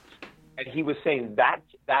was saying that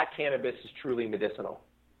cannabis is truly medicinal,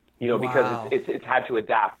 you know, because it's had to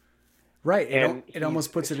adapt. Right. And it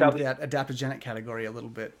almost puts it into that adaptogenic category a little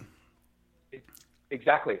bit.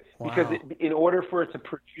 Exactly. Wow. Because in order for it to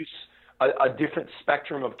produce a different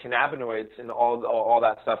spectrum of cannabinoids and all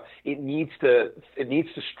that stuff, it needs to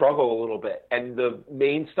struggle a little bit. And the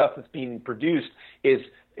main stuff that's being produced has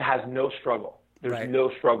no struggle. There's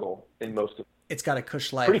no struggle in most of it. It's got a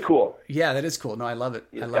cush life. Pretty cool. Yeah, that is cool. No, I love it.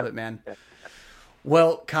 I love it, man. Yeah.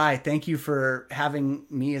 Well, Kai, thank you for having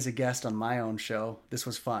me as a guest on my own show. This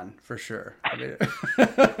was fun, for sure.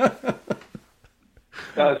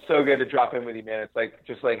 It's so good to drop in with you, man. It's like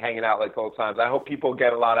just like hanging out like old times. I hope people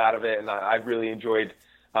get a lot out of it, and I really enjoyed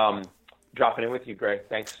dropping in with you, Greg.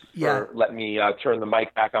 Thanks for letting me turn the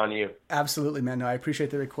mic back on you. Absolutely, man. No, I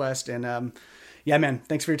appreciate the request, and yeah, man,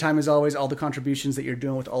 thanks for your time as always, all the contributions that you're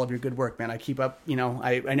doing with all of your good work, man. I keep up, you know,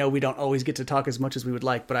 I know we don't always get to talk as much as we would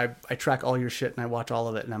like, but I track all your shit and I watch all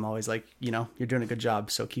of it, and I'm always like, you know, you're doing a good job,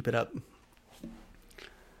 so keep it up.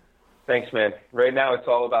 Thanks, man. Right now it's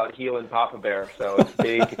all about healing Papa Bear, so it's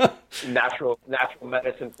big natural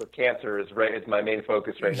medicine for cancer is my main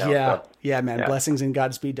focus right now. Yeah, man. Yeah. Blessings and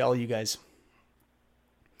Godspeed to all you guys.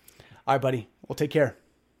 All right, buddy. Well, take care.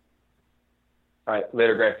 All right,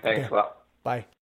 later, Greg. Thanks a lot. Bye.